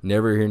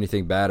 Never hear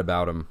anything bad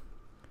about him.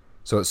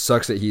 So it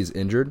sucks that he's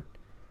injured.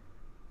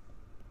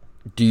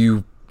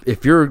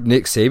 If you're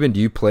Nick Saban, do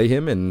you play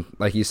him and,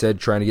 like he said,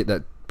 trying to get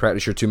that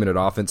practice your 2-minute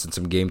offense in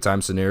some game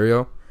time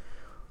scenario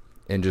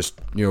and just,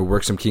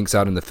 work some kinks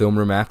out in the film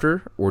room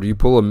after? Or do you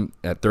pull him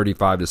at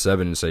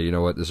 35-7 and say, you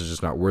know what, this is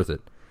just not worth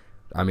it?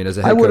 I mean, as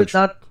a head coach,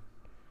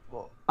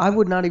 I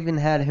would not even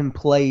had him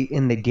play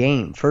in the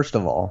game, first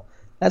of all.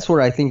 That's where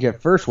I think it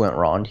first went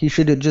wrong. He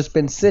should have just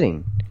been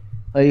sitting.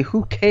 Like,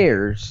 who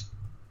cares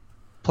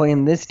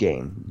playing this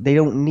game? They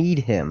don't need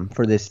him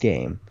for this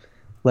game.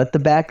 Let the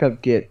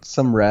backup get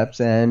some reps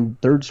and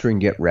third string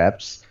get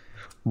reps.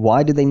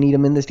 Why did they need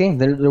him in this game?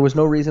 There was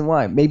no reason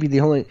why. Maybe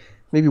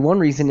one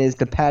reason is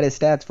to pad his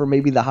stats for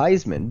maybe the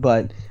Heisman,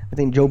 but I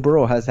think Joe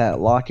Burrow has that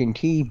lock and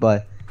key,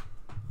 but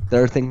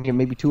they're thinking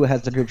maybe Tua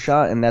has a good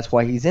shot, and that's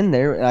why he's in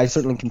there, and I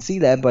certainly can see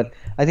that, but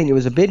I think it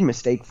was a big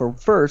mistake for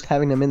first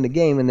having him in the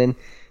game, and then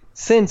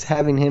since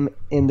having him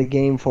in the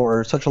game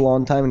for such a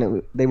long time,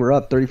 and they were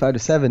up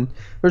 35-7,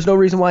 there's no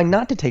reason why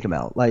not to take him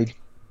out. Like,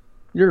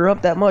 you're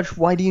up that much,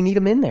 why do you need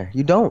him in there?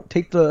 You don't.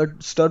 Take the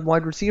stud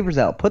wide receivers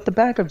out. Put the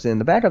backups in.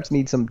 The backups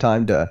need some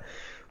time to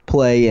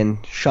play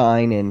and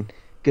shine and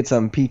get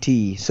some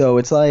PT. So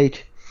it's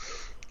like,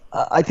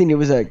 I think it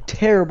was a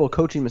terrible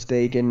coaching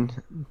mistake, and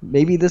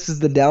maybe this is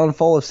the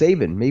downfall of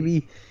Saban.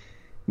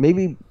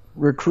 Maybe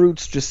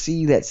recruits just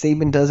see that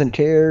Saban doesn't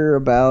care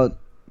about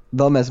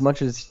them as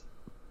much as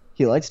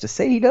he likes to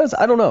say he does.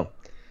 I don't know.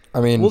 I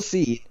mean, we'll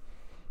see.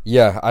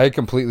 Yeah, I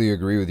completely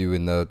agree with you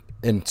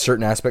in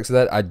certain aspects of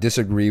that. I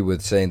disagree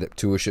with saying that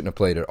Tua shouldn't have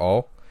played at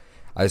all.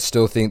 I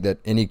still think that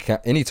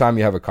any time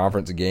you have a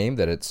conference game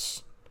that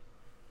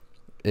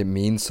it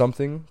means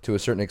something to a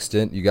certain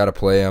extent. You got to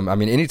play them. I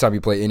mean, anytime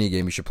you play any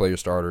game, you should play your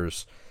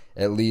starters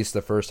at least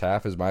the first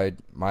half. Is my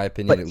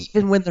opinion. But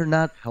even when they're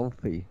not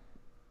healthy.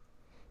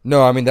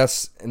 No, I mean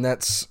that's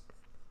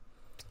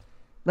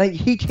like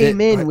he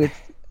came in with.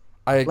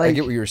 I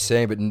get what you're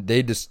saying, but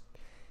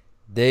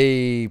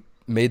they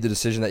made the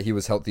decision that he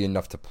was healthy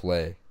enough to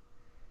play,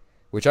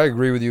 which I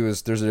agree with you.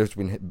 Is there's a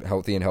difference between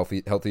healthy and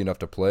healthy enough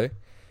to play,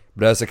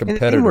 but as a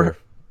competitor,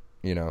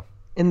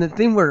 And the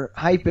thing we're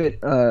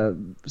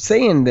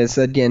saying this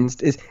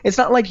against is it's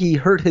not like he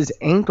hurt his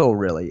ankle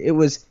really. It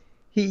was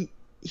he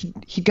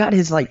got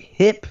his like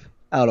hip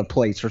out of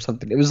place or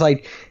something. It was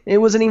like it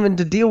wasn't even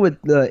to deal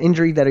with the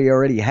injury that he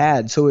already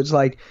had. So it's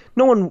like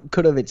no one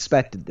could have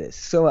expected this.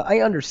 So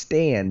I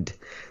understand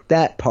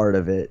that part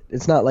of it.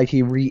 It's not like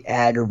he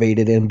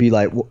re-aggravated it and be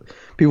like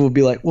people would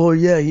be like, well,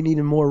 yeah, he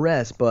needed more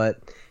rest, but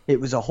it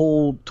was a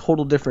whole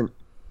total different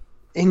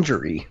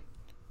injury.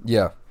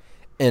 Yeah.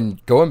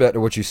 And going back to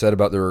what you said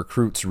about the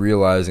recruits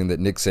realizing that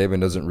Nick Saban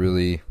doesn't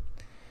really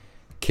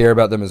care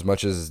about them as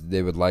much as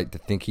they would like to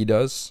think he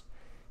does.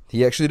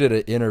 He actually did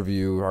an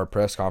interview, our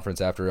press conference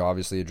after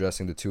obviously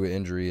addressing the Tua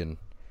injury, and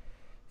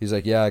he's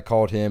like, yeah, I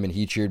called him and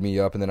he cheered me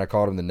up, and then I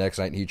called him the next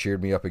night and he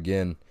cheered me up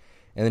again.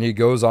 And then he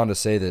goes on to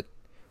say that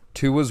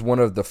Tua's one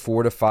of the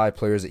 4 to 5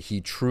 players that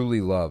he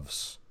truly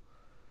loves,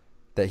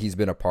 that he's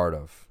been a part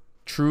of.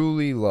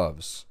 Truly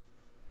loves.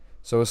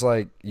 So it's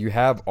like you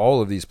have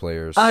all of these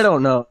players. I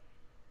don't know.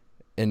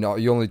 And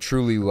you only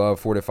truly love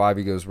 4 to 5.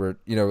 He goes, where,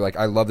 like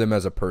I love them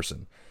as a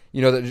person.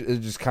 That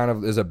it just kind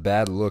of is a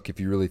bad look if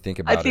you really think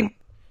about it.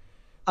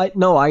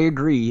 I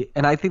agree.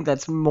 And I think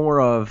that's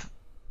more of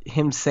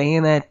him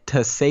saying that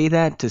to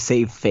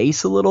save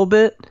face a little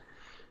bit.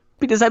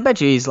 Because I bet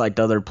you he's liked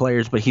other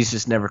players, but he's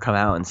just never come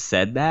out and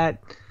said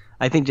that.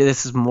 I think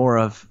this is more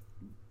of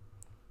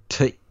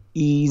to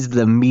ease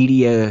the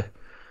media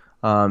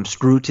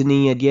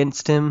scrutiny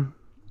against him.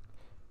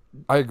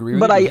 I agree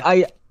with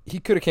you. He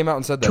could have came out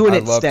and said that I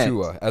love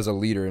Tua as a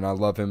leader and I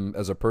love him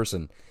as a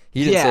person.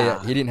 He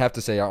didn't have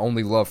to say I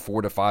only love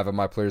 4 to 5 of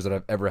my players that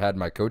I've ever had in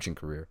my coaching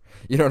career.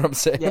 You know what I'm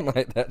saying? Yeah,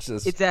 like that's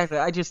just exactly.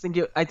 I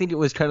think it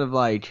was kind of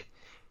like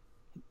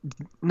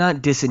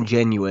not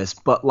disingenuous,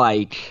 but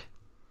like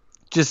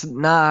just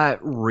not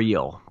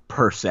real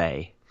per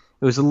se.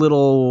 It was a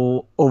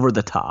little over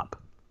the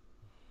top.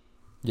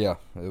 Yeah,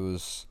 it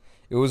was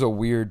a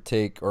weird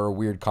take or a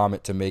weird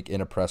comment to make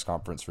in a press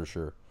conference for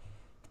sure.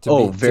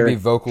 To be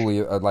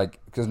vocally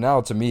because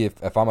now to me,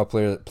 if I'm a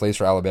player that plays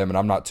for Alabama and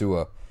I'm not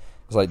Tua,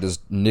 it's like, does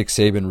Nick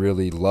Saban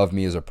really love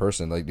me as a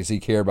person? Like, does he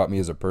care about me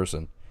as a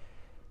person?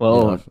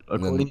 Well,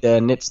 according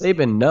to Nick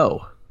Saban,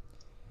 no.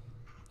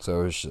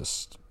 So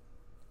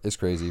it's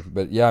crazy.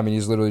 But yeah, I mean,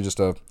 he's literally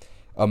just a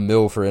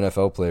mill for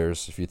NFL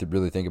players. If you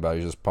really think about it,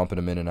 he's just pumping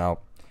them in and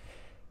out,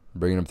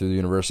 bringing them through the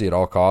university at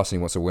all costs. And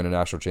he wants to win a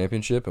national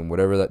championship, and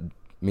whatever that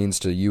means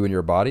to you and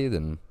your body,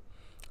 then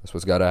that's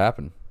what's got to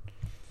happen.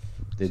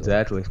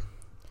 Exactly. So,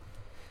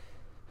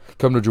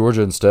 come to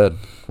Georgia instead,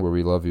 where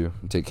we love you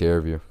and take care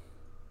of you.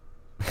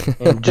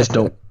 And just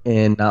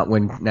not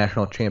win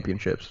national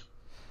championships.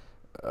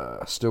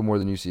 Still more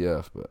than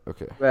UCF, but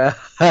okay.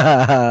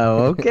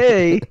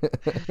 Okay.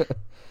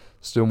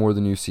 Still more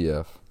than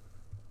UCF.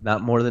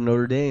 Not more than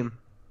Notre Dame.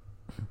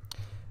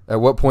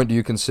 At what point do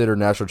you consider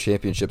national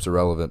championships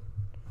irrelevant?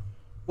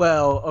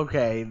 Well,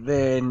 okay,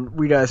 then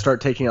we got to start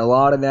taking a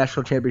lot of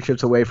national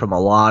championships away from a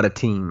lot of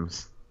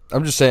teams.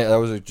 I'm just saying that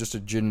was just a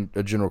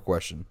general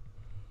question.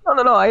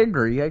 No, I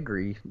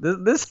agree.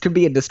 This could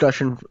be a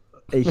discussion,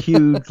 a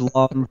huge,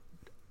 long,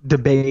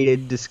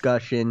 debated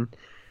discussion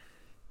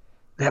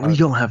that we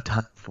don't have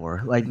time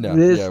for. Like no,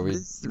 that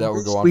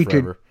would go on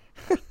forever.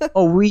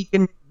 We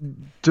can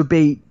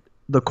debate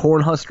the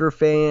Cornhusker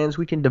fans.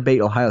 We can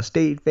debate Ohio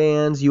State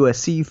fans,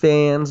 USC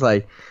fans,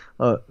 and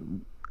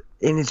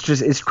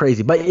it's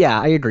crazy. But yeah,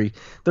 I agree.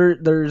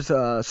 There's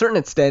a certain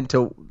extent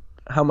to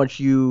how much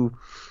you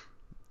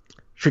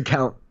should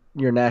count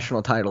your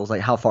national titles, like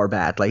how far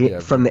back,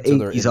 from the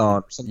 80s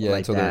on, something like that. Yeah,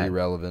 until they're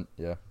irrelevant,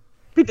 yeah.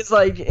 Because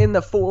in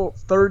the 30s,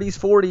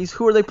 40s,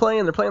 who are they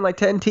playing? They're playing like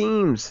 10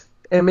 teams,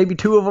 and maybe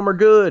 2 of them are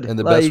good. And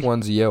the best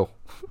one's Yale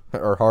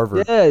or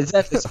Harvard. Yeah,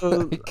 exactly.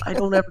 So I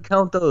don't ever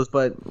count those,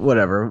 but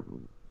whatever.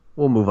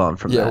 We'll move on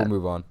from that. Yeah, we'll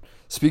move on.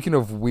 Speaking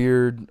of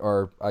weird,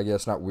 or I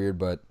guess not weird,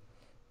 but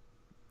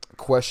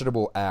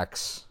questionable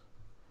acts,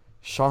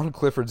 Sean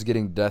Clifford's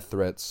getting death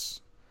threats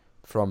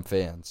from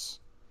fans.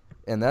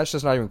 And that's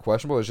just not even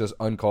questionable. It's just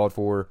uncalled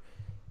for.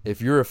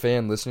 If you're a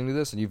fan listening to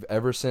this and you've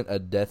ever sent a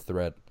death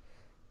threat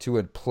to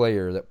a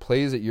player that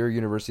plays at your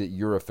university that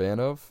you're a fan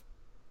of,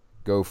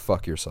 go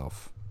fuck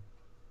yourself.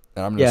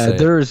 And I'm going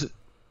to say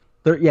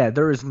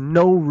there is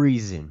no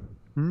reason.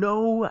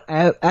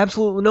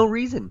 Absolutely no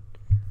reason.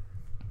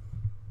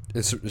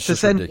 It's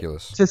just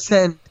ridiculous. To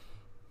send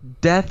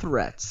death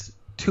threats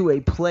to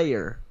a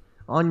player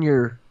on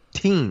your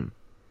team.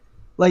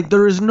 Like,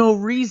 there is no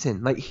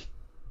reason. Like,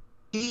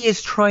 he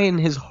is trying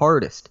his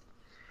hardest.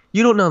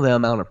 You don't know the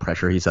amount of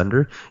pressure he's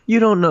under. You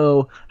don't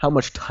know how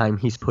much time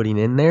he's putting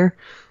in there.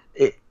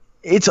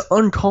 It's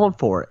uncalled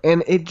for.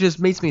 And it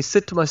just makes me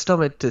sick to my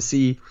stomach to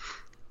see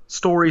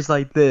stories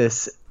like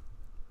this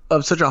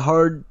of such a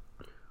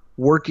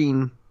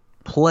hard-working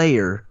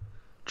player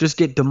just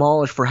get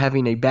demolished for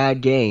having a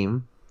bad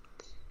game.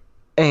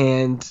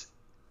 And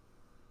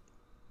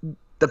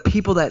the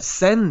people that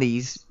send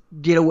these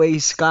get away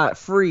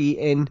scot-free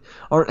and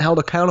aren't held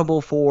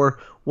accountable for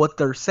what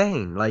they're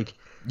saying. Like,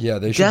 yeah,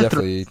 they should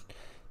definitely.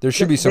 There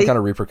should be some kind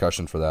of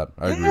repercussion for that.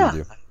 I agree with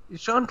you.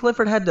 Sean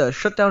Clifford had to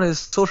shut down his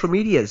social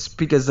medias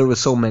because there was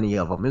so many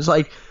of them. It's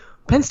like,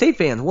 Penn State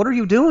fans, what are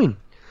you doing?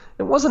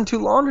 It wasn't too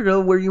long ago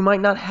where you might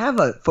not have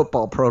a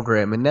football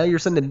program, and now you're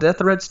sending death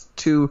threats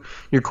to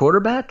your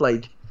quarterback.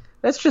 Like,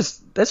 that's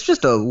just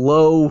a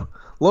low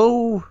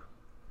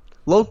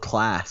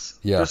class.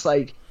 Yeah, just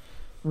like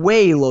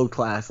way low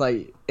class.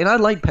 Like, and I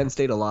like Penn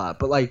State a lot,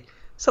 but like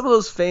some of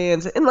those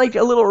fans, and like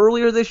a little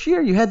earlier this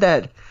year, you had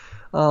that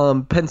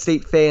Penn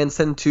State fan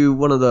sent to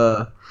one of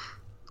the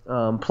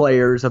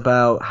players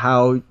about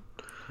how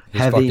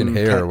his fucking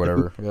hair or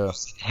whatever. Yeah,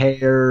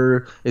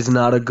 hair is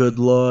not a good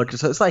look.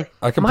 So it's like,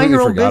 I completely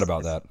forgot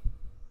about that.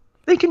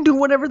 They can do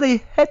whatever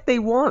the heck they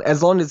want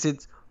as long as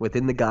it's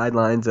within the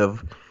guidelines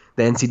of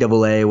the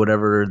NCAA,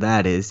 whatever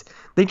that is.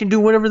 They can do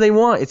whatever they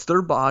want. It's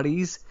their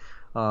bodies.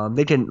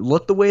 They can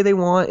look the way they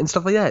want and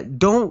stuff like that.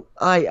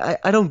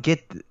 I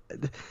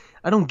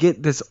don't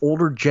get this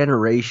older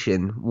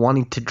generation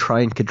wanting to try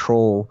and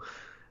control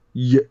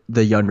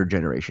the younger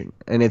generation.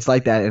 And it's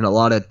like that in a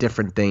lot of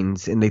different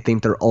things, and they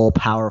think they're all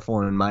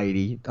powerful and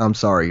mighty. I'm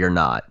sorry, you're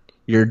not.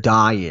 You're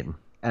dying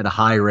at a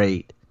high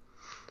rate.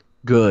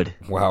 Good.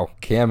 Wow,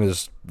 Cam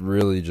is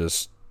really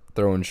just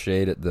throwing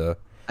shade at the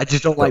I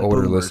just don't like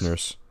older boomers.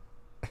 Listeners.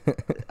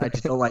 I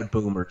just don't like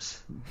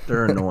boomers.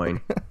 They're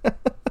annoying.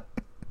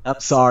 I'm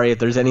sorry if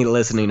there's any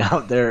listening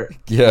out there.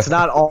 Yeah. It's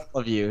not all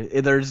of you.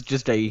 There's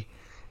just a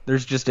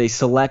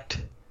select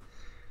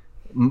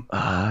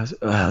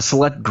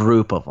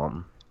group of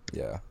them.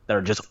 Yeah. That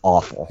are just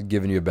awful.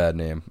 Giving you a bad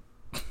name.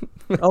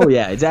 Oh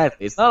yeah,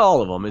 exactly. It's not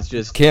all of them. It's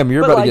just Cam.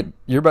 You're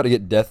about to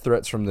get death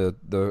threats from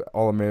the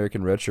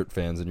All-American redshirt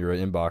fans in your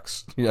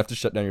inbox. You have to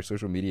shut down your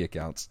social media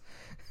accounts.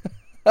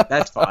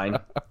 That's fine.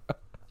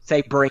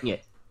 Say bring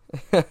it.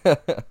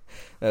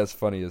 That's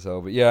funny as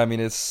hell. But yeah, I mean,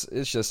 it's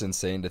just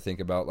insane to think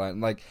about.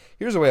 Like,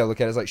 here's the way I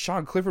look at it: it's like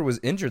Sean Clifford was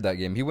injured that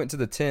game. He went to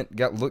the tent,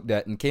 got looked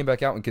at, and came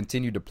back out and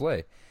continued to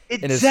play.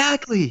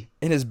 Exactly.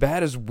 And as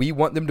bad as we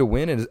want them to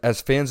win, and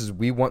as fans as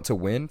we want to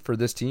win for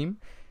this team,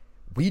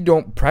 we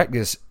don't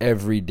practice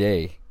every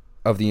day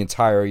of the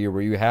entire year,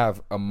 where you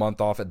have a month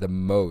off at the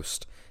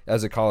most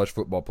as a college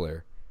football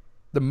player.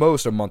 The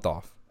most a month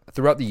off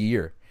throughout the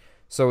year.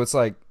 So it's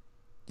like,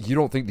 you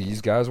don't think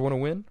these guys want to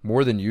win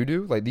more than you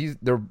do? Like,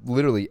 they're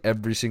literally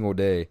every single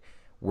day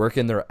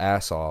working their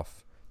ass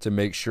off to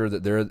make sure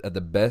that they're at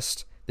the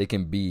best they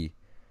can be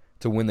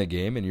to win the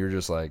game, and you're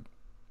just like,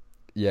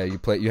 yeah,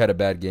 you had a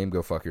bad game,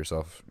 go fuck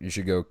yourself. You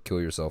should go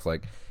kill yourself.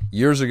 Like,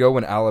 years ago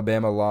when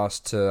Alabama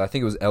lost to, I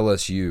think it was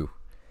LSU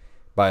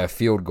by a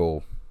field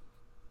goal.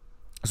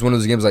 It was one of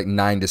those games like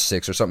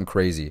 9-6 or something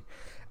crazy.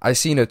 I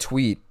seen a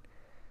tweet,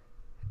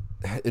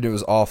 and it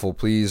was awful.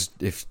 Please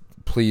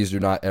do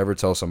not ever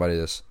tell somebody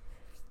this.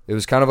 It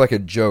was kind of like a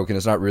joke, and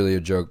it's not really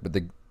a joke, but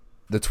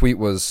the tweet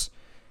was,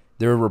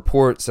 there were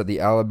reports that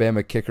the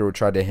Alabama kicker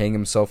tried to hang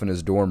himself in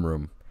his dorm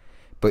room,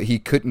 but he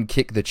couldn't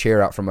kick the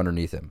chair out from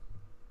underneath him.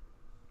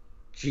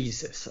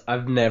 Jesus,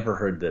 I've never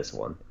heard this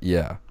one.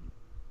 Yeah.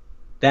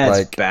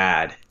 That's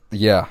bad.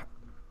 Yeah.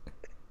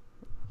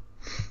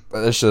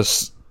 But it's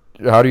just,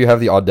 how do you have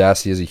the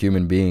audacity as a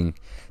human being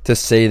to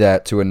say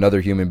that to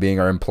another human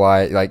being or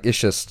imply, like, it's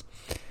just,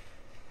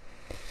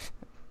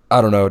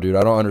 I don't know, dude.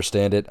 I don't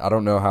understand it. I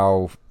don't know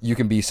how you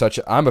can be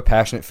I'm a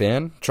passionate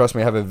fan. Trust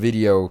me, I have a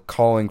video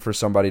calling for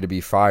somebody to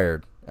be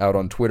fired out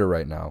on Twitter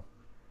right now.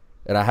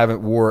 And I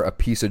haven't wore a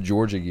piece of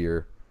Georgia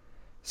gear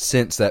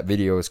since that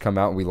video has come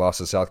out and we lost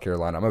to South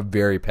Carolina. I'm a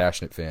very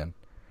passionate fan.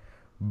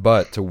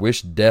 But to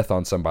wish death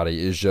on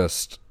somebody is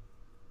just,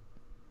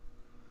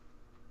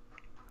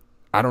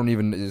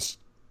 it's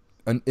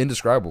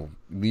indescribable.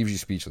 Leaves you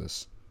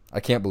speechless. I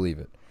can't believe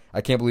it.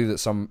 I can't believe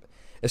that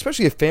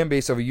especially a fan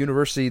base of a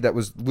university that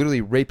was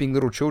literally raping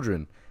little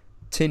children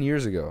 10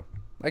 years ago.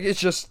 Like, it's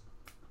just,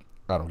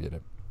 I don't get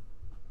it.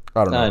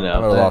 I don't know. I'm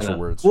at a loss for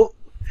words. Well,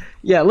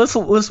 yeah, let's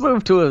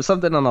move to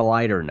something on a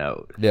lighter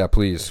note. Yeah,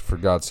 please, for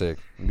God's sake.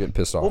 I'm getting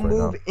pissed off right now.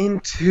 We'll move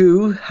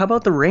into, how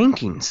about the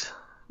rankings?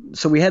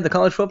 So we had the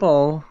college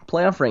football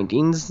playoff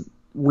rankings.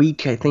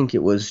 Week, I think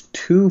it was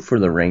 2 for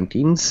the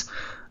rankings.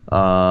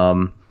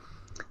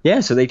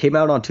 Yeah, so they came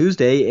out on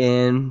Tuesday,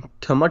 and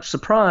to much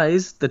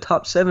surprise, the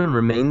top 7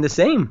 remained the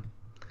same.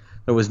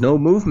 There was no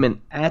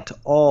movement at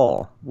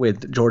all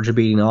with Georgia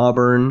beating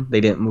Auburn. They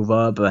didn't move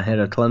up ahead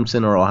of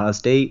Clemson or Ohio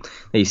State.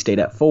 They stayed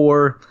at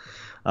 4.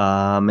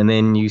 And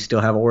then you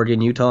still have Oregon,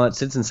 Utah at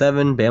 6 and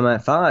 7, Bama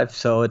at 5.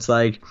 So it's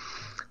like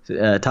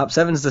top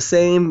 7's the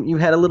same. You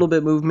had a little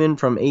bit movement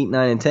from 8,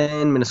 9, and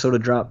 10. Minnesota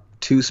dropped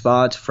 2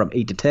 spots from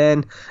 8 to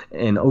 10.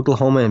 And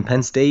Oklahoma and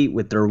Penn State,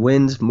 with their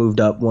wins, moved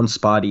up 1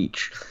 spot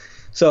each.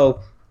 So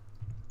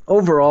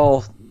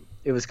overall,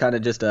 it was kind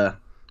of just a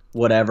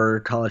whatever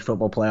college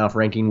football playoff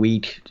ranking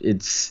week.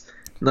 It's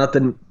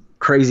nothing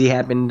crazy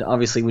happened.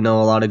 Obviously, we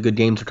know a lot of good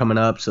games are coming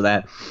up, so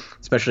that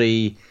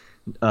especially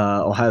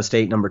Ohio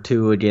State number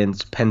 2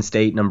 against Penn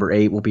State number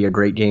 8 will be a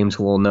great game.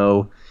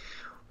 So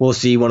we'll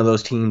see one of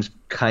those teams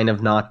kind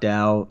of knocked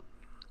out.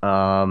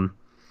 And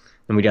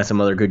we got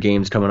some other good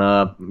games coming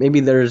up.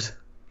 Maybe there's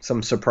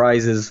some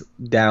surprises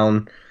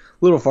down a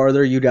little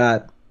farther.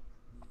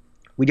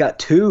 We got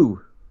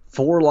 2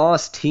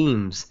 4-loss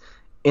teams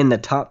in the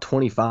top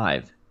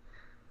 25.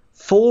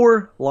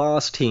 4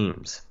 lost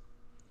teams.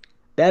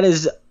 That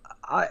is,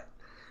 I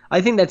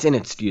think that's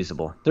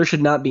inexcusable. There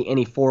should not be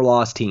any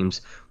 4-loss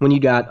teams when you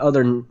got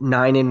other 9-1,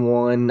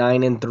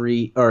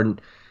 9-3, or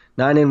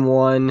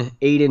 9-1,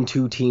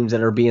 8-2 teams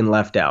that are being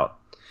left out.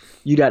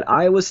 You got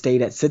Iowa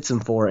State at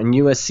 6-4 and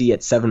USC at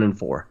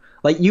 7-4.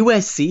 Like,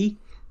 USC,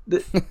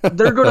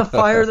 they're going to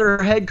fire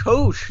their head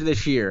coach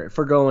this year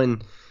for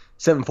going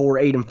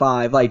 7-4,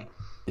 8-5. Like,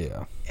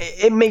 yeah,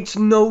 it makes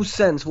no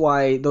sense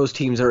why those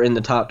teams are in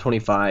the top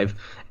 25,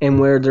 and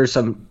where there's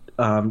some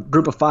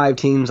group of 5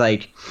 teams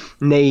like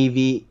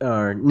Navy.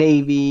 What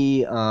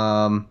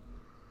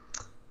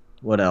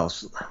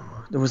else?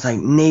 There was like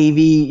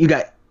Navy. You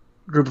got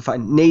group of 5: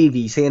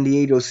 Navy, San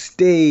Diego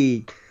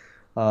State,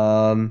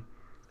 North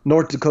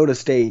Dakota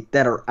State,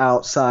 that are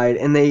outside,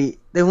 and they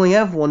only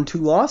have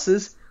 1-2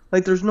 losses.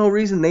 Like, there's no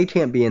reason they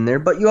can't be in there.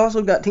 But you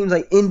also got teams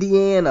like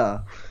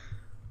Indiana,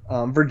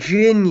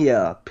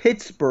 Virginia,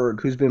 Pittsburgh,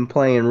 who's been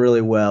playing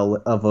really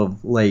well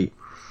of late,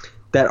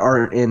 that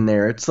aren't in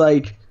there. It's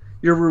like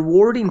you're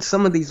rewarding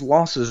some of these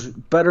losses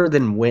better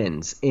than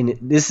wins, and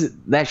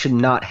that should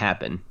not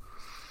happen.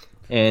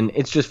 And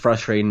it's just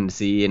frustrating to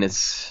see, and it's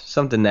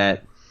something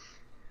that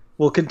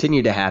will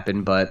continue to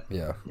happen, but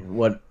yeah,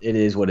 what it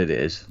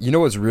is. You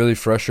know what's really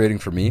frustrating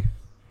for me?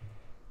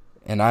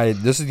 And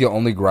this is the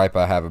only gripe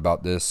I have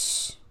about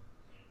this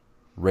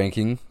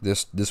ranking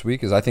this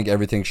week, is I think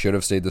everything should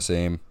have stayed the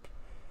same.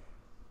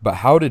 But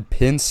how did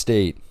Penn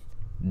State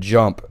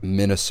jump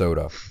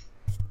Minnesota?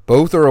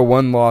 Both are a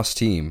one-loss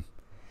team,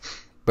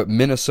 but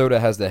Minnesota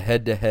has the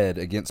head-to-head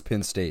against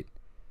Penn State.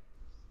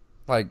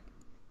 Like,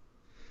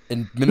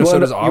 and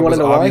Minnesota's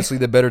obviously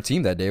the better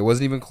team that day. It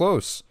wasn't even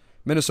close.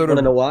 Minnesota. Want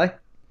to know why?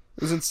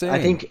 It was insane.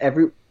 I think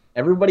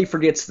everybody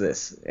forgets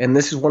this, and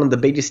this is one of the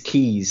biggest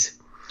keys,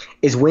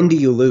 is when do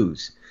you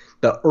lose?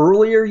 The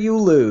earlier you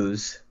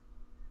lose,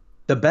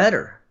 the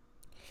better.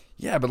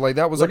 Yeah, but like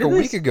that was like a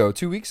week ago,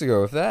 2 weeks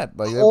ago, if that.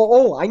 Like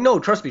that. I know.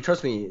 Trust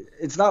me.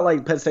 It's not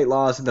like Penn State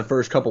lost in the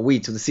first couple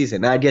weeks of the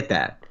season. I get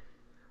that,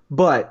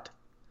 but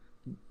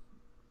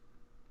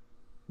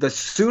the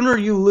sooner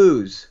you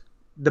lose,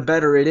 the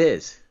better it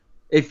is.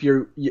 If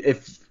you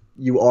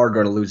are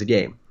going to lose a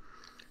game,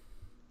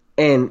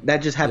 and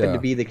that just happened to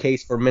be the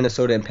case for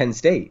Minnesota and Penn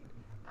State.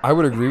 I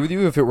would agree with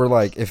you if it were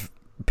like if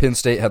Penn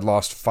State had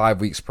lost 5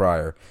 weeks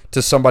prior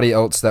to somebody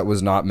else that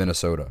was not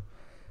Minnesota.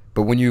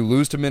 But when you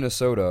lose to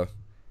Minnesota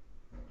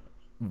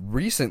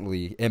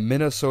recently, and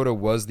Minnesota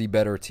was the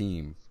better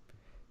team,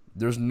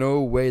 there's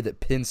no way that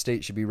Penn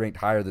State should be ranked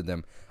higher than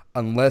them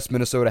unless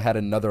Minnesota had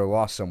another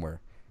loss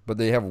somewhere. But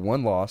they have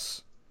one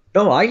loss.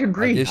 No, I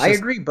agree. I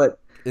agree, but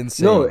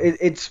insane. No,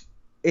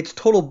 it's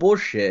total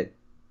bullshit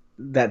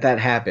that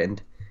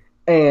happened.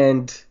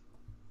 And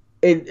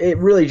it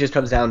really just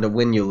comes down to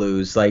when you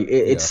lose. Like,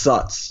 it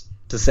sucks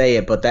to say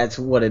it, but that's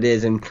what it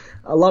is. And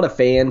a lot of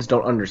fans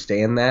don't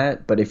understand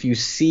that. But if you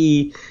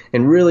see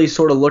and really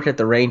sort of look at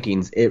the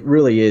rankings, it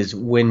really is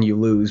when you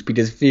lose.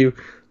 Because if you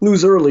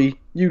lose early,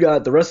 you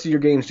got the rest of your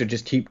games to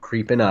just keep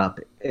creeping up.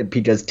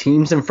 Because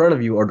teams in front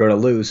of you are going to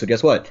lose. So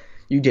guess what?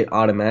 You get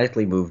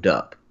automatically moved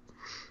up.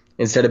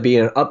 Instead of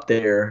being up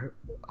there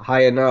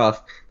high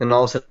enough, then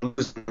all of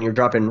a sudden you're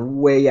dropping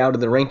way out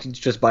of the rankings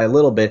just by a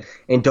little bit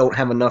and don't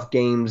have enough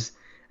games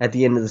at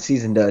the end of the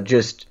season to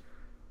just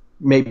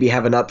maybe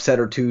have an upset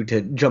or two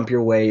to jump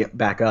your way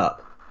back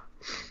up.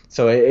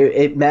 So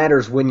it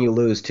matters when you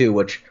lose too,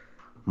 which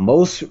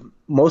most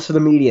of the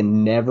media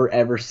never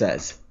ever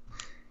says.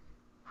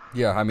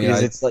 Yeah, I mean,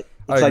 because it's like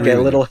a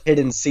little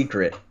hidden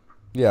secret.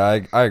 Yeah,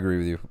 I agree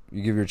with you.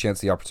 You give your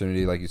chance the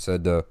opportunity, like you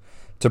said,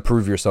 to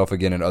prove yourself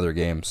again in other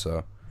games.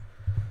 So,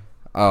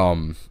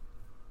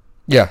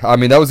 yeah, I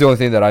mean, that was the only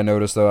thing that I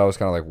noticed, though. I was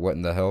kind of like, what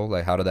in the hell?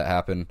 Like, how did that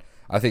happen?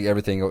 I think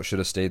everything else should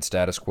have stayed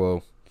status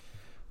quo.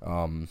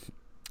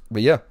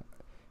 But yeah,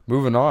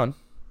 moving on.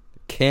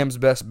 Cam's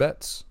best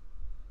bets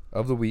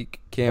of the week.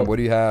 Cam, what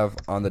do you have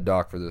on the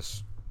dock for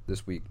this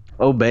week?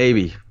 Oh,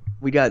 baby.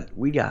 We got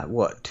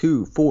what,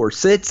 2, 4,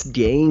 6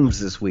 games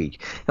this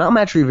week. And I'm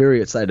actually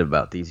very excited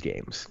about these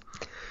games.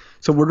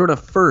 So we're going to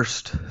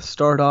first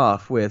start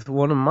off with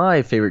one of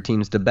my favorite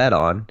teams to bet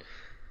on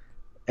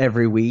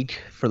every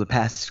week for the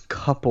past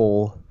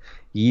couple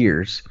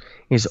years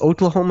is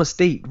Oklahoma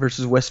State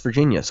versus West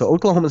Virginia. So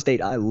Oklahoma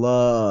State, I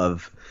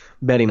love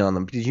betting on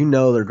them because you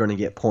know they're going to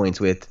get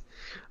points with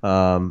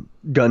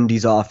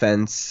Gundy's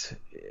offense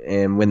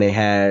and when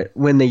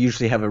they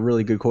usually have a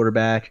really good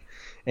quarterback.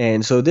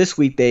 And so this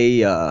week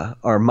they are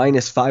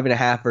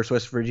 -5.5 versus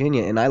West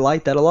Virginia, and I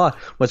like that a lot.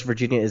 West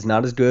Virginia is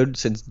not as good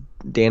since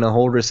Dana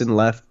Holgorsen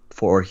left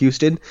for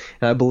Houston,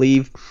 and I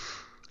believe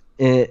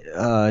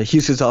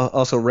Houston's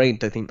also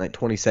ranked, I think, like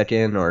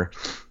 22nd or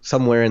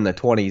somewhere in the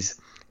 20s.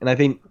 And I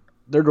think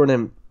they're going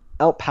to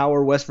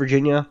outpower West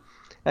Virginia.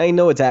 I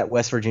know it's at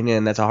West Virginia,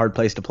 and that's a hard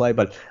place to play,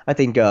 but I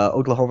think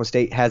Oklahoma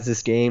State has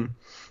this game,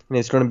 and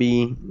it's going to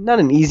be not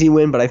an easy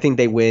win, but I think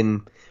they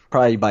win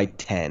probably by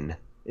 10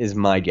 is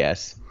my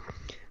guess.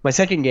 My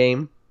second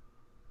game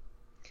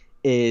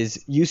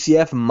is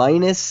UCF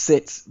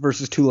 -6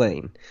 versus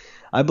Tulane.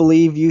 I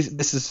believe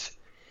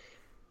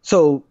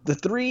so the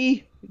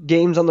 3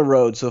 games on the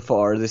road so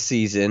far this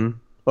season,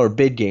 or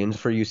big games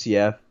for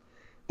UCF,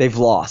 they've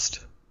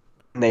lost.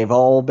 And they've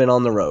all been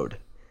on the road.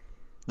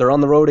 They're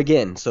on the road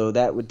again, so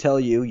that would tell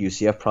you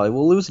UCF probably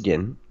will lose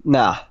again.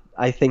 Nah,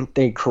 I think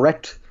they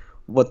correct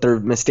what their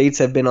mistakes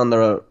have been on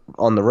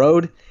the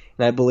road,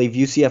 and I believe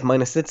UCF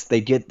 -6,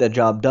 they get the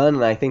job done,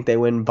 and I think they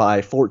win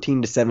by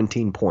 14 to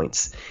 17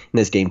 points in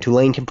this game.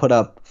 Tulane can put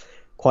up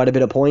quite a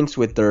bit of points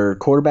with their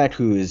quarterback,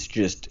 who is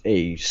just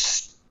a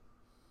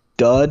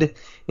stud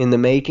in the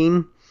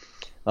making.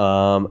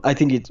 I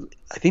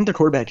think their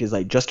quarterback is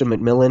like Justin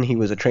McMillan. He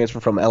was a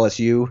transfer from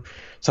LSU,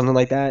 something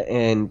like that,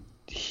 and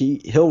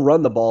he'll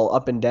run the ball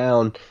up and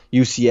down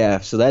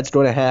UCF. So that's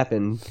going to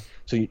happen.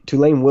 So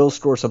Tulane will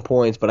score some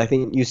points, but I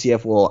think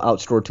UCF will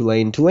outscore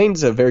Tulane.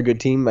 Tulane's a very good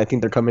team. I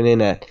think they're coming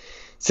in at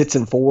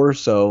 6-4,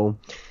 so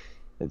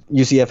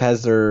UCF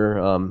has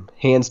their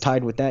hands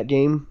tied with that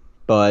game.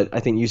 But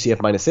I think UCF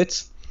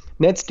 -6.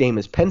 Next game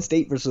is Penn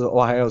State versus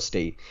Ohio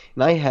State,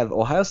 and I have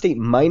Ohio State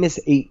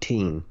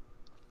 -18.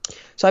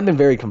 So I've been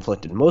very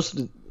conflicted.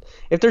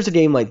 If there's a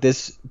game like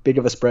this big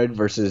of a spread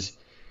versus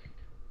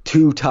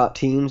 2 top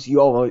teams, you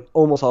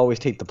almost always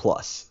take the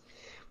plus.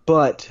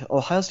 but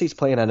Ohio State's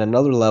playing at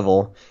another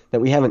level that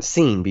we haven't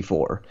seen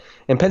before.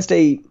 And Penn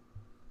State,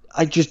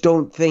 I just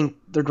don't think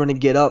they're going to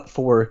get up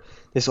for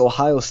this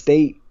Ohio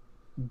State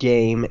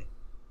game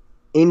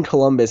in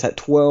Columbus at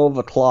 12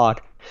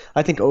 o'clock.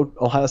 I think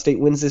Ohio State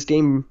wins this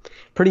game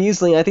pretty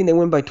easily. I think they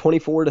win by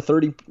 24 to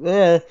 30.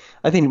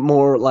 I think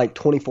more like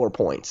 24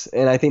 points.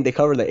 And I think they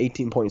cover the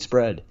 18-point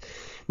spread.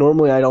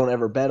 Normally, I don't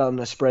ever bet on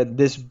a spread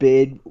this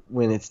big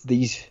when it's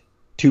these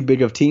too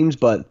big of teams,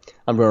 but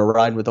I'm going to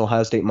ride with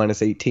Ohio State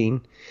minus 18.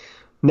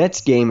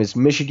 Next game is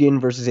Michigan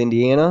versus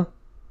Indiana,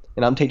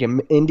 and I'm taking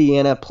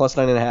Indiana plus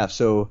 9.5.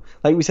 So,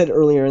 like we said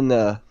earlier in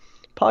the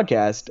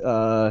podcast,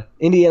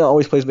 Indiana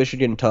always plays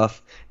Michigan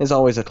tough. It's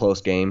always a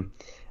close game.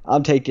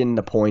 I'm taking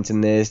the points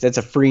in this. That's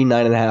a free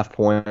 9.5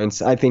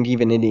 points. I think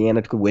even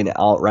Indiana could win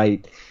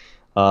outright.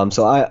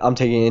 So I'm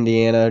taking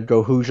Indiana.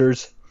 Go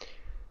Hoosiers.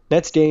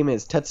 Next game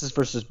is Texas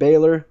versus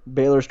Baylor.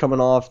 Baylor's coming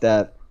off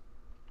that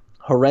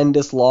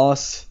horrendous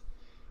loss,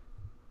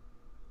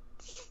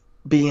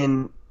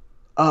 being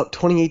up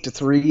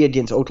 28-3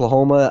 against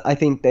Oklahoma. I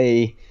think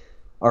they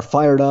are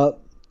fired up.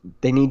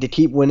 They need to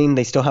keep winning.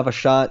 They still have a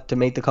shot to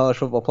make the college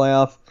football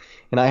playoff.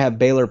 And I have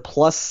Baylor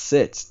plus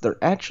 6. They're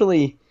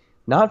actually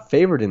not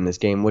favored in this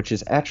game, which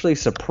is actually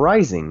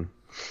surprising.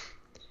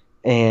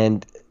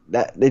 And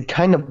that it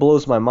kind of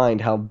blows my mind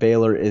how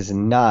Baylor is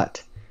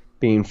not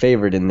being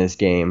favored in this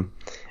game.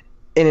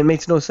 And it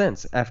makes no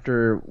sense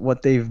after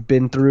what they've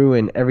been through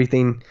and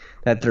everything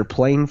that they're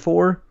playing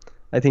for.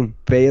 I think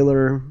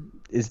Baylor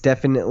is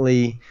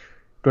definitely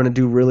going to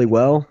do really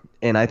well.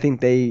 And I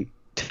think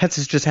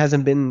Texas just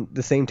hasn't been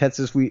the same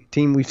Texas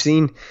team we've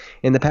seen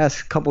in the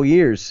past couple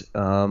years,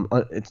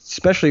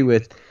 especially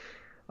with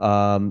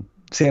Sam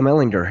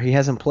Ehlinger. He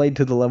hasn't played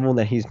to the level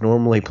that he's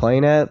normally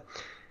playing at.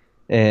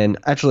 And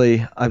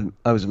actually,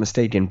 I was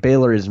mistaken.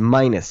 Baylor is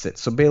minus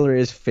 6. So Baylor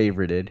is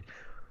favorited.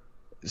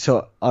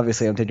 So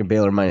obviously, I'm taking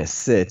Baylor minus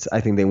 6.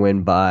 I think they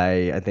win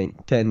by,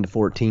 10 to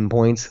 14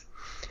 points.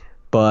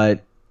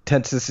 But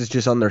Texas is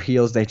just on their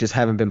heels. They just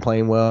haven't been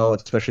playing well,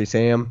 especially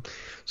Sam.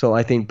 So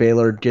I think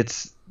Baylor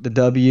gets the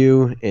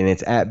W, and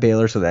it's at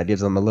Baylor, so that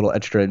gives them a little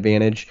extra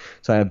advantage.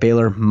 So I have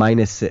Baylor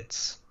minus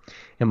 6.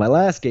 And my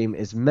last game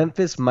is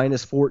Memphis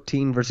minus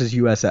 14 versus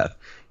USF.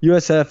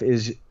 USF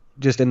is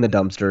just in the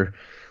dumpster.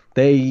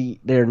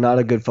 They're not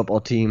a good football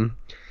team,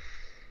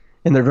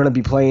 and they're going to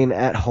be playing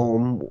at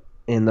home,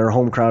 and their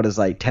home crowd is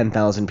like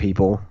 10,000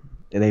 people.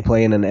 And they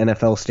play in an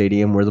NFL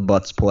stadium where the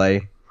Butts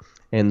play,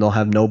 and they'll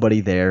have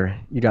nobody there.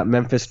 You got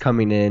Memphis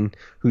coming in,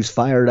 who's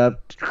fired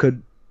up,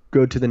 could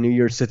go to the New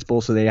Year's Six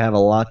Bowl, so they have a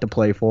lot to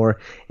play for.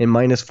 And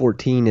minus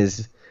 14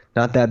 is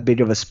not that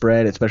big of a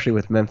spread, especially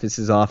with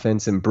Memphis's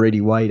offense and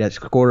Brady White as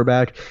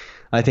quarterback.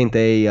 I think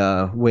they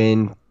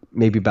win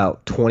maybe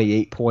about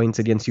 28 points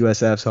against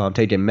USF, so I'm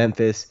taking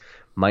Memphis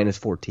minus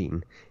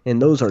 14.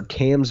 And those are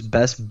Cam's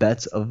best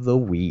bets of the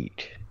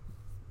week.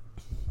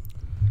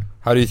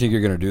 How do you think you're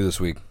going to do this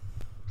week?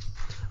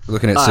 We're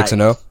looking at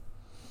 6-0?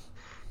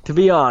 To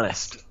be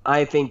honest,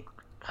 I think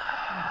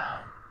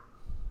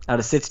out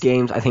of 6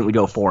 games, I think we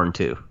go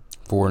 4-2.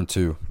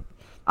 4-2.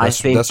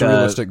 That's a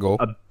realistic goal.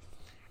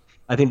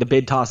 I think the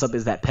big toss-up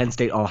is that Penn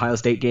State-Ohio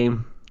State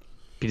game,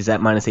 because that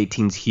minus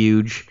 18 is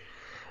huge.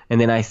 And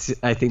then I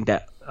think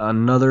that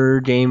another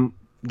game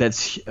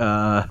that's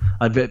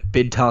a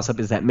big toss-up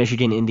is that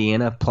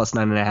Michigan-Indiana plus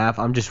 9.5.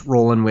 I'm just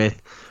rolling with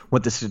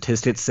what the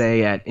statistics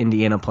say at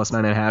Indiana plus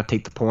 9.5.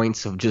 Take the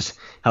points of just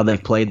how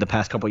they've played the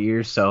past couple of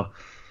years. So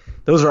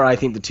those are, I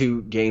think, the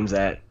 2 games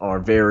that are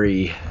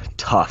very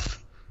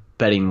tough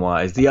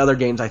betting-wise. The other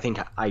games I think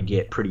I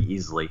get pretty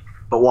easily.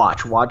 But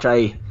watch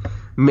I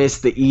miss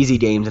the easy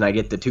games and I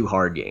get the 2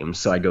 hard games,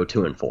 so I go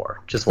 2-4.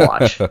 Just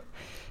watch.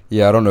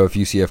 Yeah, I don't know if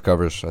UCF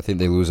covers. I think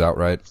they lose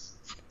outright.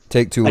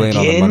 Take Tulane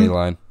on the money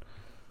line.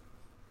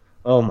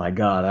 Oh my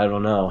God, I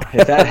don't know.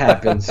 If that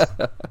happens,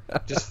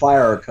 just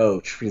fire our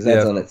coach, because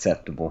that's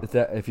unacceptable.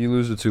 If you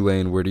lose to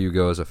Tulane, where do you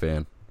go as a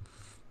fan?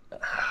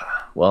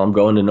 Well, I'm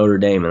going to Notre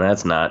Dame, and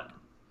that's not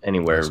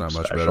anywhere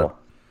special. Much better.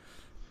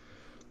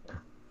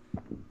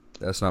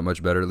 That's not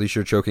much better. At least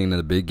you're choking in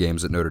the big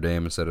games at Notre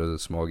Dame instead of the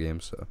small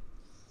games. So.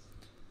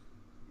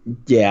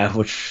 Yeah,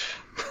 which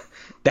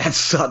that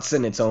sucks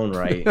in its own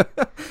right.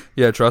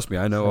 Yeah, trust me,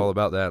 I know all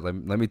about that. Let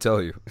me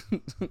tell you.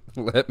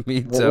 Let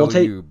me tell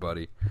you,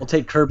 buddy. We'll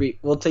take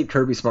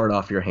Kirby Smart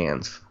off your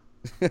hands.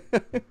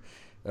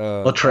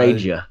 We'll trade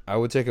you. I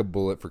would take a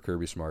bullet for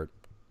Kirby Smart.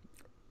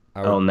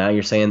 Now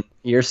you're saying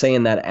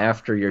that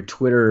after your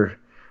Twitter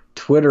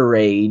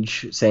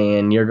rage,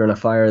 saying you're going to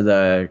fire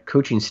the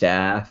coaching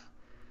staff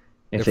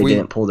if they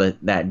didn't pull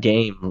that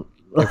game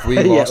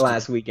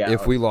last week out.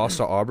 If we lost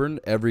to Auburn,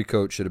 every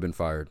coach should have been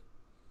fired.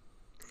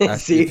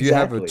 See, if you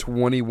have a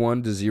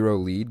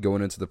 21-0 lead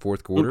going into the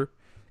fourth quarter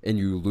and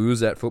you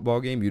lose that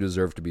football game, you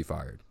deserve to be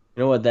fired.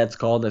 You know what that's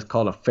called? That's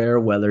called a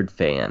fair-weathered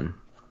fan.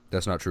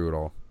 That's not true at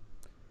all.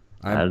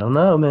 I don't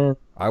know, man.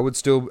 I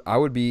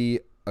would be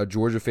a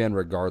Georgia fan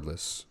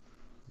regardless.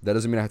 That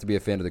doesn't mean I have to be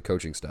a fan of the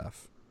coaching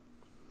staff.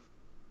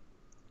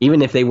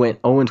 Even if they went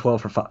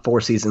 0-12 for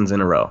 4 seasons in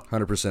a row.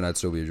 100%, I'd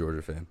still be a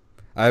Georgia fan.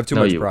 I have too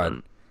much pride.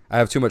 Wouldn't. I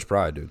have too much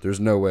pride, dude. There's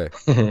no way.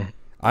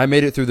 I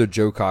made it through the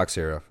Joe Cox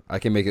era. I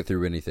can make it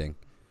through anything.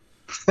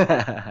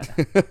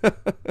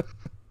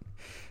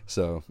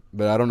 So,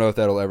 but I don't know if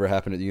that'll ever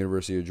happen at the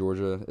University of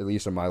Georgia, at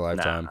least in my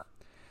lifetime. Nah.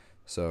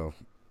 So,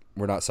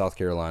 we're not South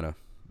Carolina.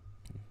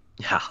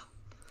 Yeah.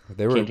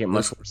 Can't get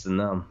much worse than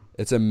them.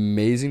 It's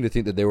amazing to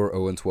think that they were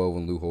 0-12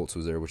 when Lou Holtz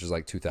was there, which is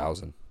like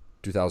 2000,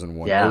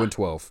 2001. Yeah.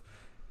 0-12.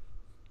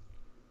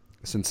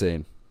 It's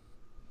insane.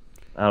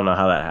 I don't know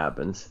how that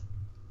happens.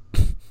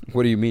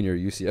 What do you mean you're a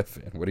UCF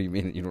fan? What do you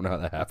mean you don't know how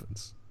that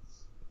happens?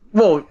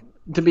 Well,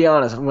 to be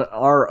honest,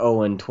 our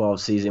 0-12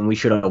 season, we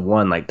should have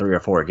won like 3 or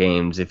 4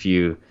 games. If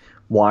you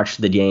watch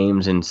the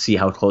games and see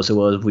how close it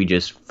was, we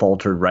just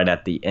faltered right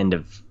at the end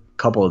of a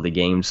couple of the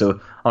games. So,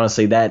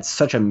 honestly, that's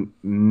such a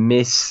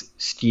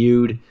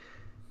misskewed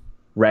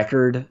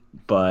record.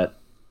 But,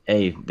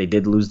 hey, they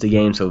did lose the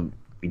game, so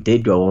we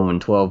did go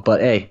 0-12.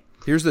 But, hey.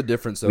 Here's the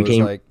difference, though. It's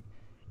like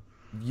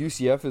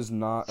UCF is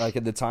not, like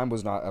at the time,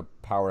 was not a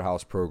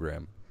powerhouse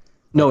program.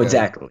 No,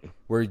 exactly.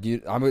 Where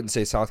I wouldn't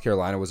say South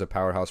Carolina was a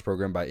powerhouse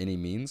program by any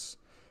means,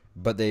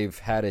 but they've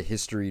had a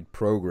historied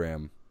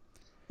program.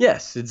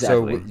 Yes,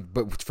 exactly. So,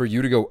 but for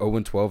you to go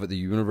 0-12 at the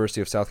University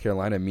of South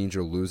Carolina means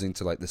you're losing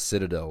to like the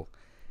Citadel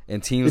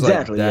and teams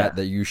like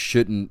that you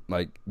shouldn't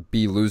like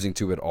be losing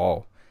to at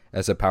all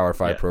as a Power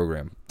 5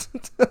 program.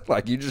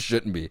 Like you just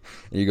shouldn't be,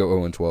 and you go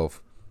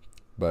 0-12.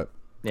 But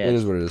it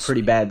is what it is.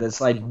 Pretty bad.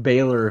 That's like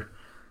Baylor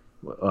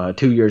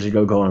 2 years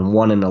ago going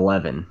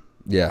 1-11.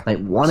 Yeah, like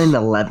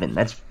 1-11.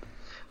 That's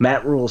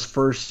Matt Rule's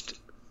first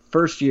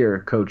year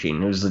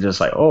coaching. It was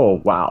just like,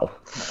 oh wow,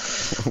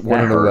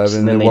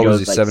 1-11. Then what was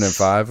he,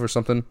 7-5 or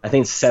something? I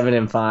think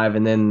 7-5,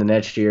 and then the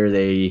next year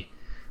they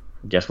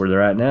guess where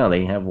they're at now.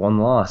 They have 1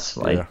 loss.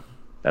 Like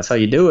that's how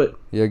you do it.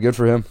 Yeah, good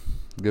for him.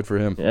 Good for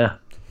him. Yeah.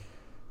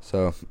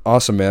 So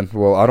awesome, man.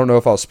 Well, I don't know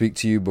if I'll speak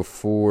to you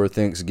before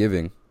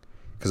Thanksgiving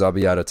because I'll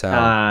be out of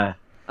town.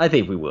 I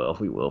think we will.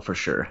 We will for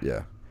sure.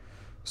 Yeah.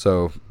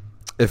 So.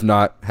 If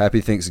not,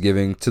 happy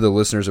Thanksgiving. To the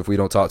listeners, if we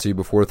don't talk to you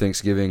before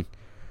Thanksgiving,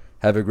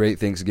 have a great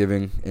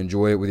Thanksgiving.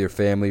 Enjoy it with your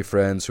family,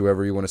 friends,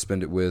 whoever you want to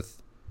spend it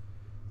with,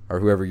 or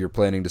whoever you're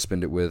planning to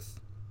spend it with.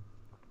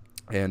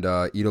 And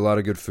eat a lot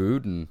of good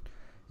food and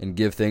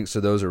give thanks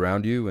to those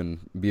around you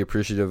and be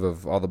appreciative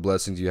of all the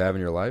blessings you have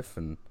in your life.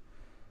 And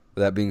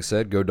with that being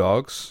said, go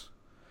Dogs.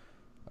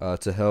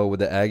 To hell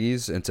with the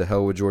Aggies and to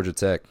hell with Georgia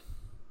Tech.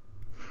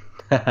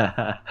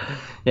 Yeah.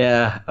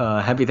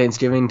 Happy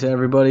Thanksgiving to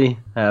everybody.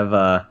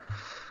 Have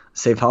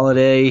safe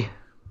holiday.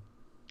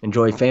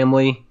 Enjoy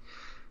family.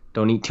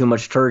 Don't eat too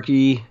much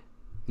turkey.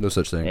 No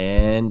such thing.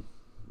 And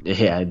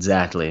yeah,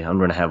 exactly. I'm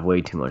gonna have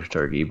way too much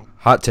turkey.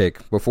 Hot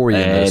take before we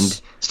end this.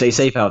 And stay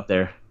safe out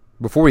there.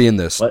 Before we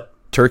end this, what?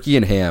 Turkey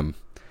and ham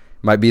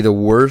might be the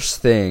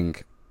worst thing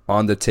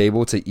on the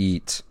table to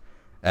eat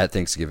at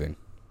Thanksgiving.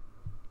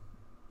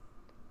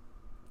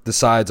 The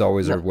sides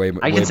always are way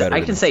better. I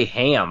can say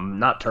ham,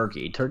 not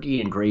turkey. Turkey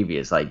and gravy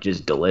is like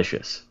just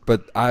delicious.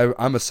 But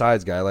I'm a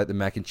sides guy. I like the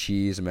mac and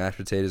cheese, the mashed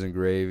potatoes and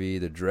gravy,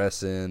 the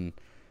dressing,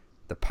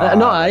 the pie.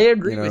 No, I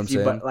agree with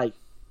you, but like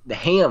the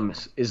ham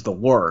is the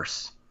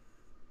worst.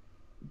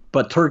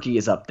 But turkey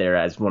is up there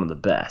as one of the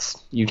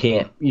best. You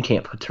can't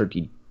put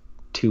turkey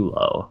too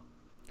low.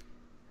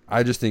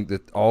 I just think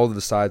that all of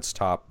the sides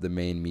top the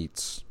main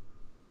meats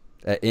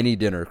at any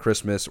dinner,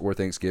 Christmas or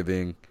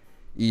Thanksgiving,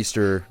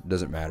 Easter,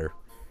 doesn't matter.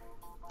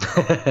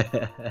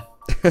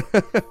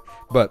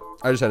 But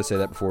I just had to say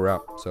that before we're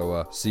out.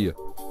 So see ya.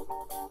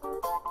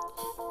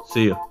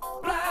 See ya.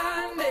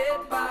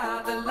 Blinded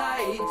by the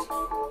light,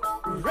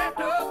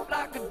 wrapped up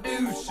like a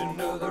douche,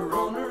 another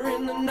runner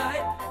in the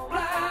night.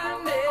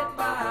 Blinded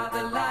by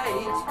the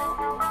light,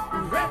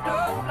 wrapped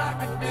up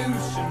like a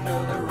douche,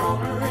 another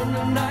runner in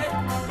the night.